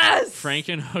 Yes.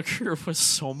 Frankenhooker was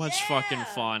so much fucking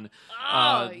fun.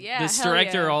 Oh, yeah, This hell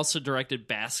director yeah. also directed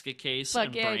Basket Case Fuck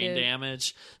and yeah, he Brain did.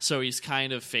 Damage, so he's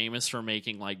kind of famous for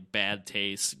making like bad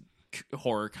taste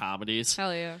horror comedies.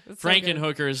 Hell yeah. It's so good.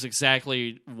 Frankenhooker is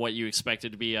exactly what you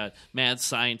expected to be. A mad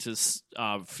scientist's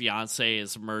fiance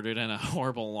is murdered in a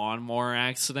horrible lawnmower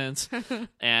accident.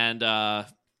 And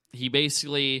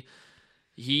he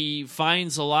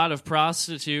finds a lot of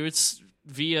prostitutes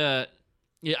via...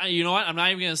 Yeah, you know what? I'm not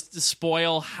even going to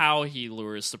spoil how he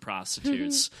lures the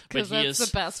prostitutes. Because that's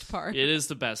the best part. It is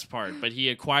the best part. But he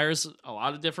acquires a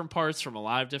lot of different parts from a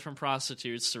lot of different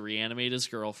prostitutes to reanimate his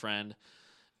girlfriend.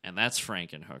 And that's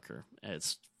Frankenhooker.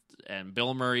 And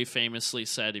Bill Murray famously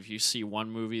said, if you see one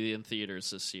movie in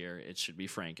theaters this year, it should be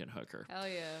Frankenhooker. Hell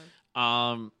yeah.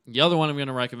 The other one I'm going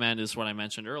to recommend is what I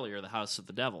mentioned earlier, The House of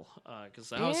the Devil. Because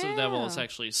The House of the Devil is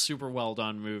actually a super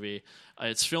well-done movie.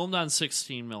 It's filmed on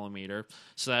 16 millimeter,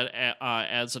 so that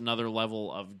adds another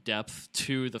level of depth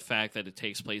to the fact that it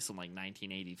takes place in like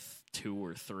 1982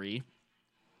 or 3.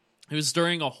 It was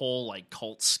during a whole like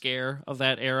cult scare of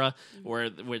that era,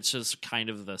 which is kind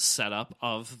of the setup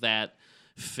of that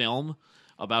film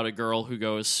about a girl who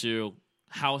goes to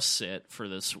house sit for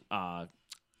this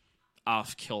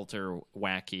off-kilter,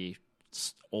 wacky,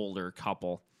 older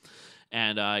couple.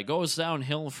 And it goes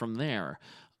downhill from there.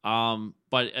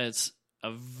 But it's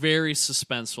a very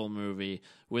suspenseful movie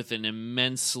with an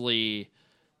immensely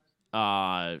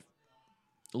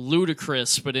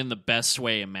ludicrous, but in the best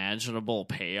way imaginable,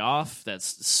 payoff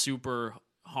that's super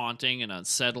haunting and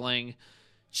unsettling.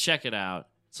 Check it out.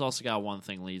 It's also got One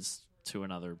Thing Leads to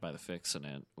Another by The Fix in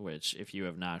it, which, if you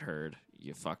have not heard,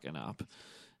 you fucking up.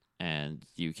 And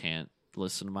you can't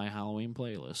listen to my Halloween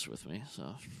playlist with me,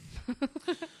 so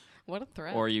what a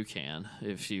threat. Or you can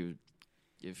if you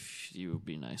would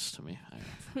be nice to me.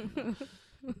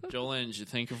 Jolene, did you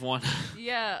think of one?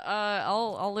 Yeah,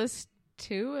 I'll list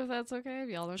 2 if that's okay. If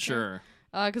y'all don't Sure.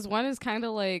 Because one is kind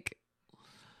of like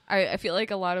I feel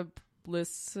like a lot of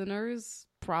listeners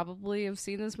probably have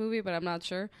seen this movie, but I'm not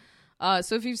sure.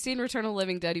 So if you've seen Return of the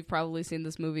Living Dead, you've probably seen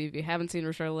this movie. If you haven't seen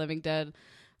Return of the Living Dead,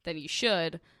 then you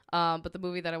should. But the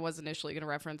movie that I was initially going to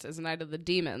reference is Night of the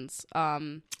Demons.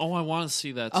 I want to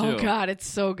see that too. Oh God, it's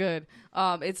so good.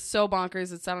 It's so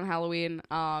bonkers. It's set on Halloween.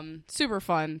 Super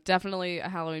fun. Definitely a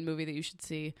Halloween movie that you should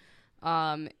see.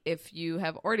 If you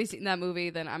have already seen that movie,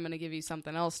 then I'm going to give you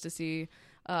something else to see.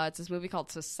 It's this movie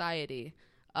called Society.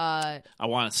 I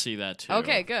want to see that too.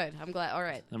 Okay, good. I'm glad. All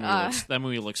right. That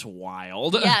movie looks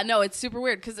wild. Yeah, no, it's super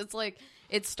weird because it's like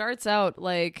it starts out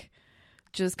like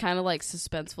just kind of like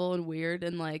suspenseful and weird,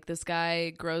 and like this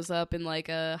guy grows up in like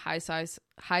a high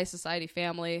society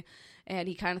family, and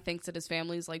he kind of thinks that his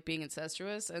family's like being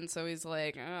incestuous, and so he's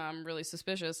like, I'm really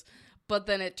suspicious. But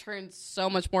then it turns so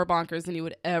much more bonkers than you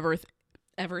would ever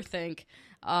think.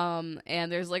 And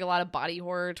there's like a lot of body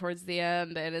horror towards the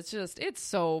end, and it's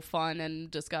so fun and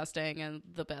disgusting and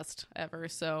the best ever.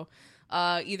 So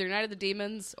either Night of the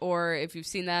Demons, or if you've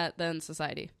seen that, then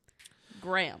Society.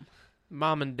 Graham.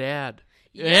 Mom and Dad.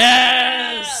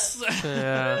 Yes!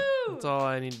 Yeah, that's all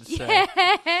I need to say.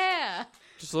 Yeah!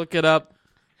 Just look it up.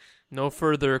 No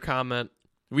further comment.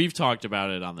 We've talked about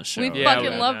it on the show. We Yeah,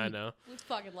 fucking love I know. We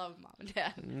fucking love Mom and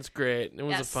Dad. It's great. It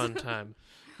was Yes. a fun time.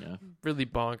 Yeah. Really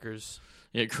bonkers.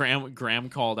 Yeah, Graham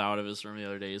called out of his room the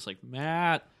other day. He's like,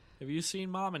 Matt, have you seen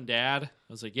Mom and Dad? I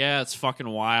was like, yeah, it's fucking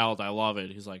wild. I love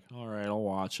it. He's like, all right, I'll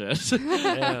watch it.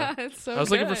 Yeah. It's so I was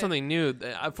looking for good. something new.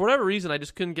 For whatever reason, I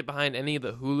just couldn't get behind any of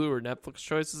the Hulu or Netflix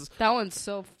choices. That one's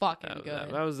so fucking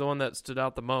good. That was the one that stood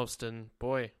out the most, and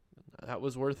boy, that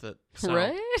was worth it. So,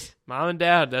 Right? Mom and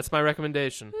Dad, that's my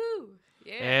recommendation. Woo.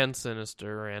 Yeah. And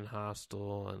Sinister and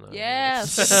Hostel. And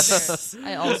Yes. Sinister.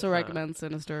 I also recommend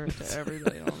Sinister to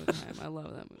everybody all the time. I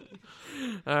love that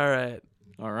movie. All right.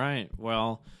 All right.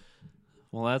 Well,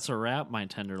 that's a wrap, my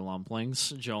tender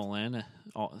lumplings. Jolene,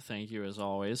 thank you as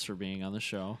always for being on the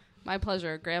show. My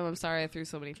pleasure. Graham, I'm sorry I threw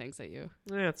so many things at you.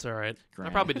 Yeah, it's all right. I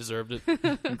Graham. probably deserved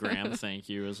it. Graham, thank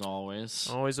you as always.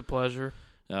 Always a pleasure.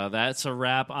 That's a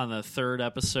wrap on the third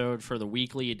episode for the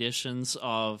weekly editions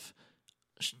of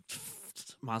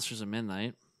Monsters at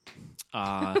Midnight.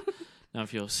 Now,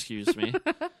 if you'll excuse me,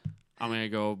 I'm going to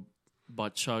go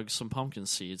butt chug some pumpkin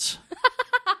seeds.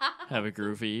 Have a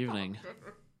groovy evening.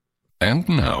 And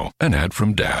now, an ad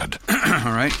from Dad.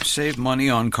 All right, save money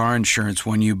on car insurance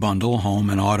when you bundle home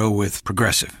and auto with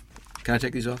Progressive. Can I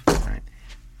take these off? All right.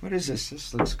 What is this?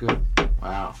 This looks good.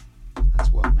 Wow,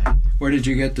 that's well made. Where did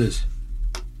you get this?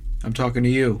 I'm talking to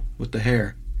you with the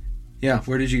hair. Yeah,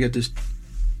 where did you get this?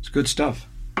 It's good stuff.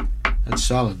 That's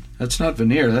solid. That's not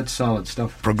veneer. That's solid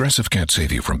stuff. Progressive can't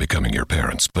save you from becoming your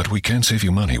parents, but we can save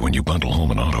you money when you bundle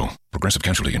home and auto. Progressive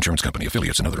Casualty Insurance Company,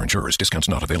 affiliates, and other insurers. Discounts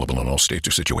not available in all states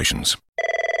or situations.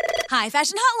 Hi,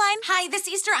 Fashion Hotline. Hi, this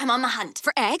Easter I'm on the hunt.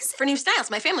 For eggs? For new styles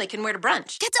my family can wear to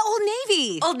brunch. Get to Old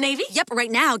Navy. Old Navy? Yep,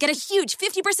 right now, get a huge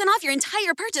 50% off your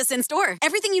entire purchase in store.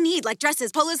 Everything you need, like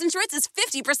dresses, polos, and shorts, is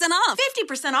 50% off.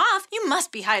 50% off? You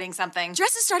must be hiding something.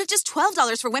 Dresses start at just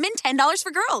 $12 for women, $10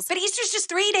 for girls. But Easter's just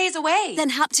 3 days away. Then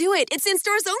hop to it. It's in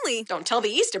stores only. Don't tell the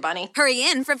Easter Bunny. Hurry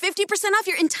in for 50% off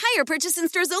your entire purchase in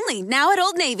stores only. Now at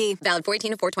Old Navy. Valid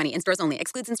 4/18 to 4/20 in stores only.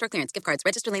 Excludes in-store clearance. Gift cards.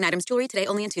 Register lane items. Jewelry today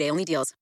only and 2-day only deals.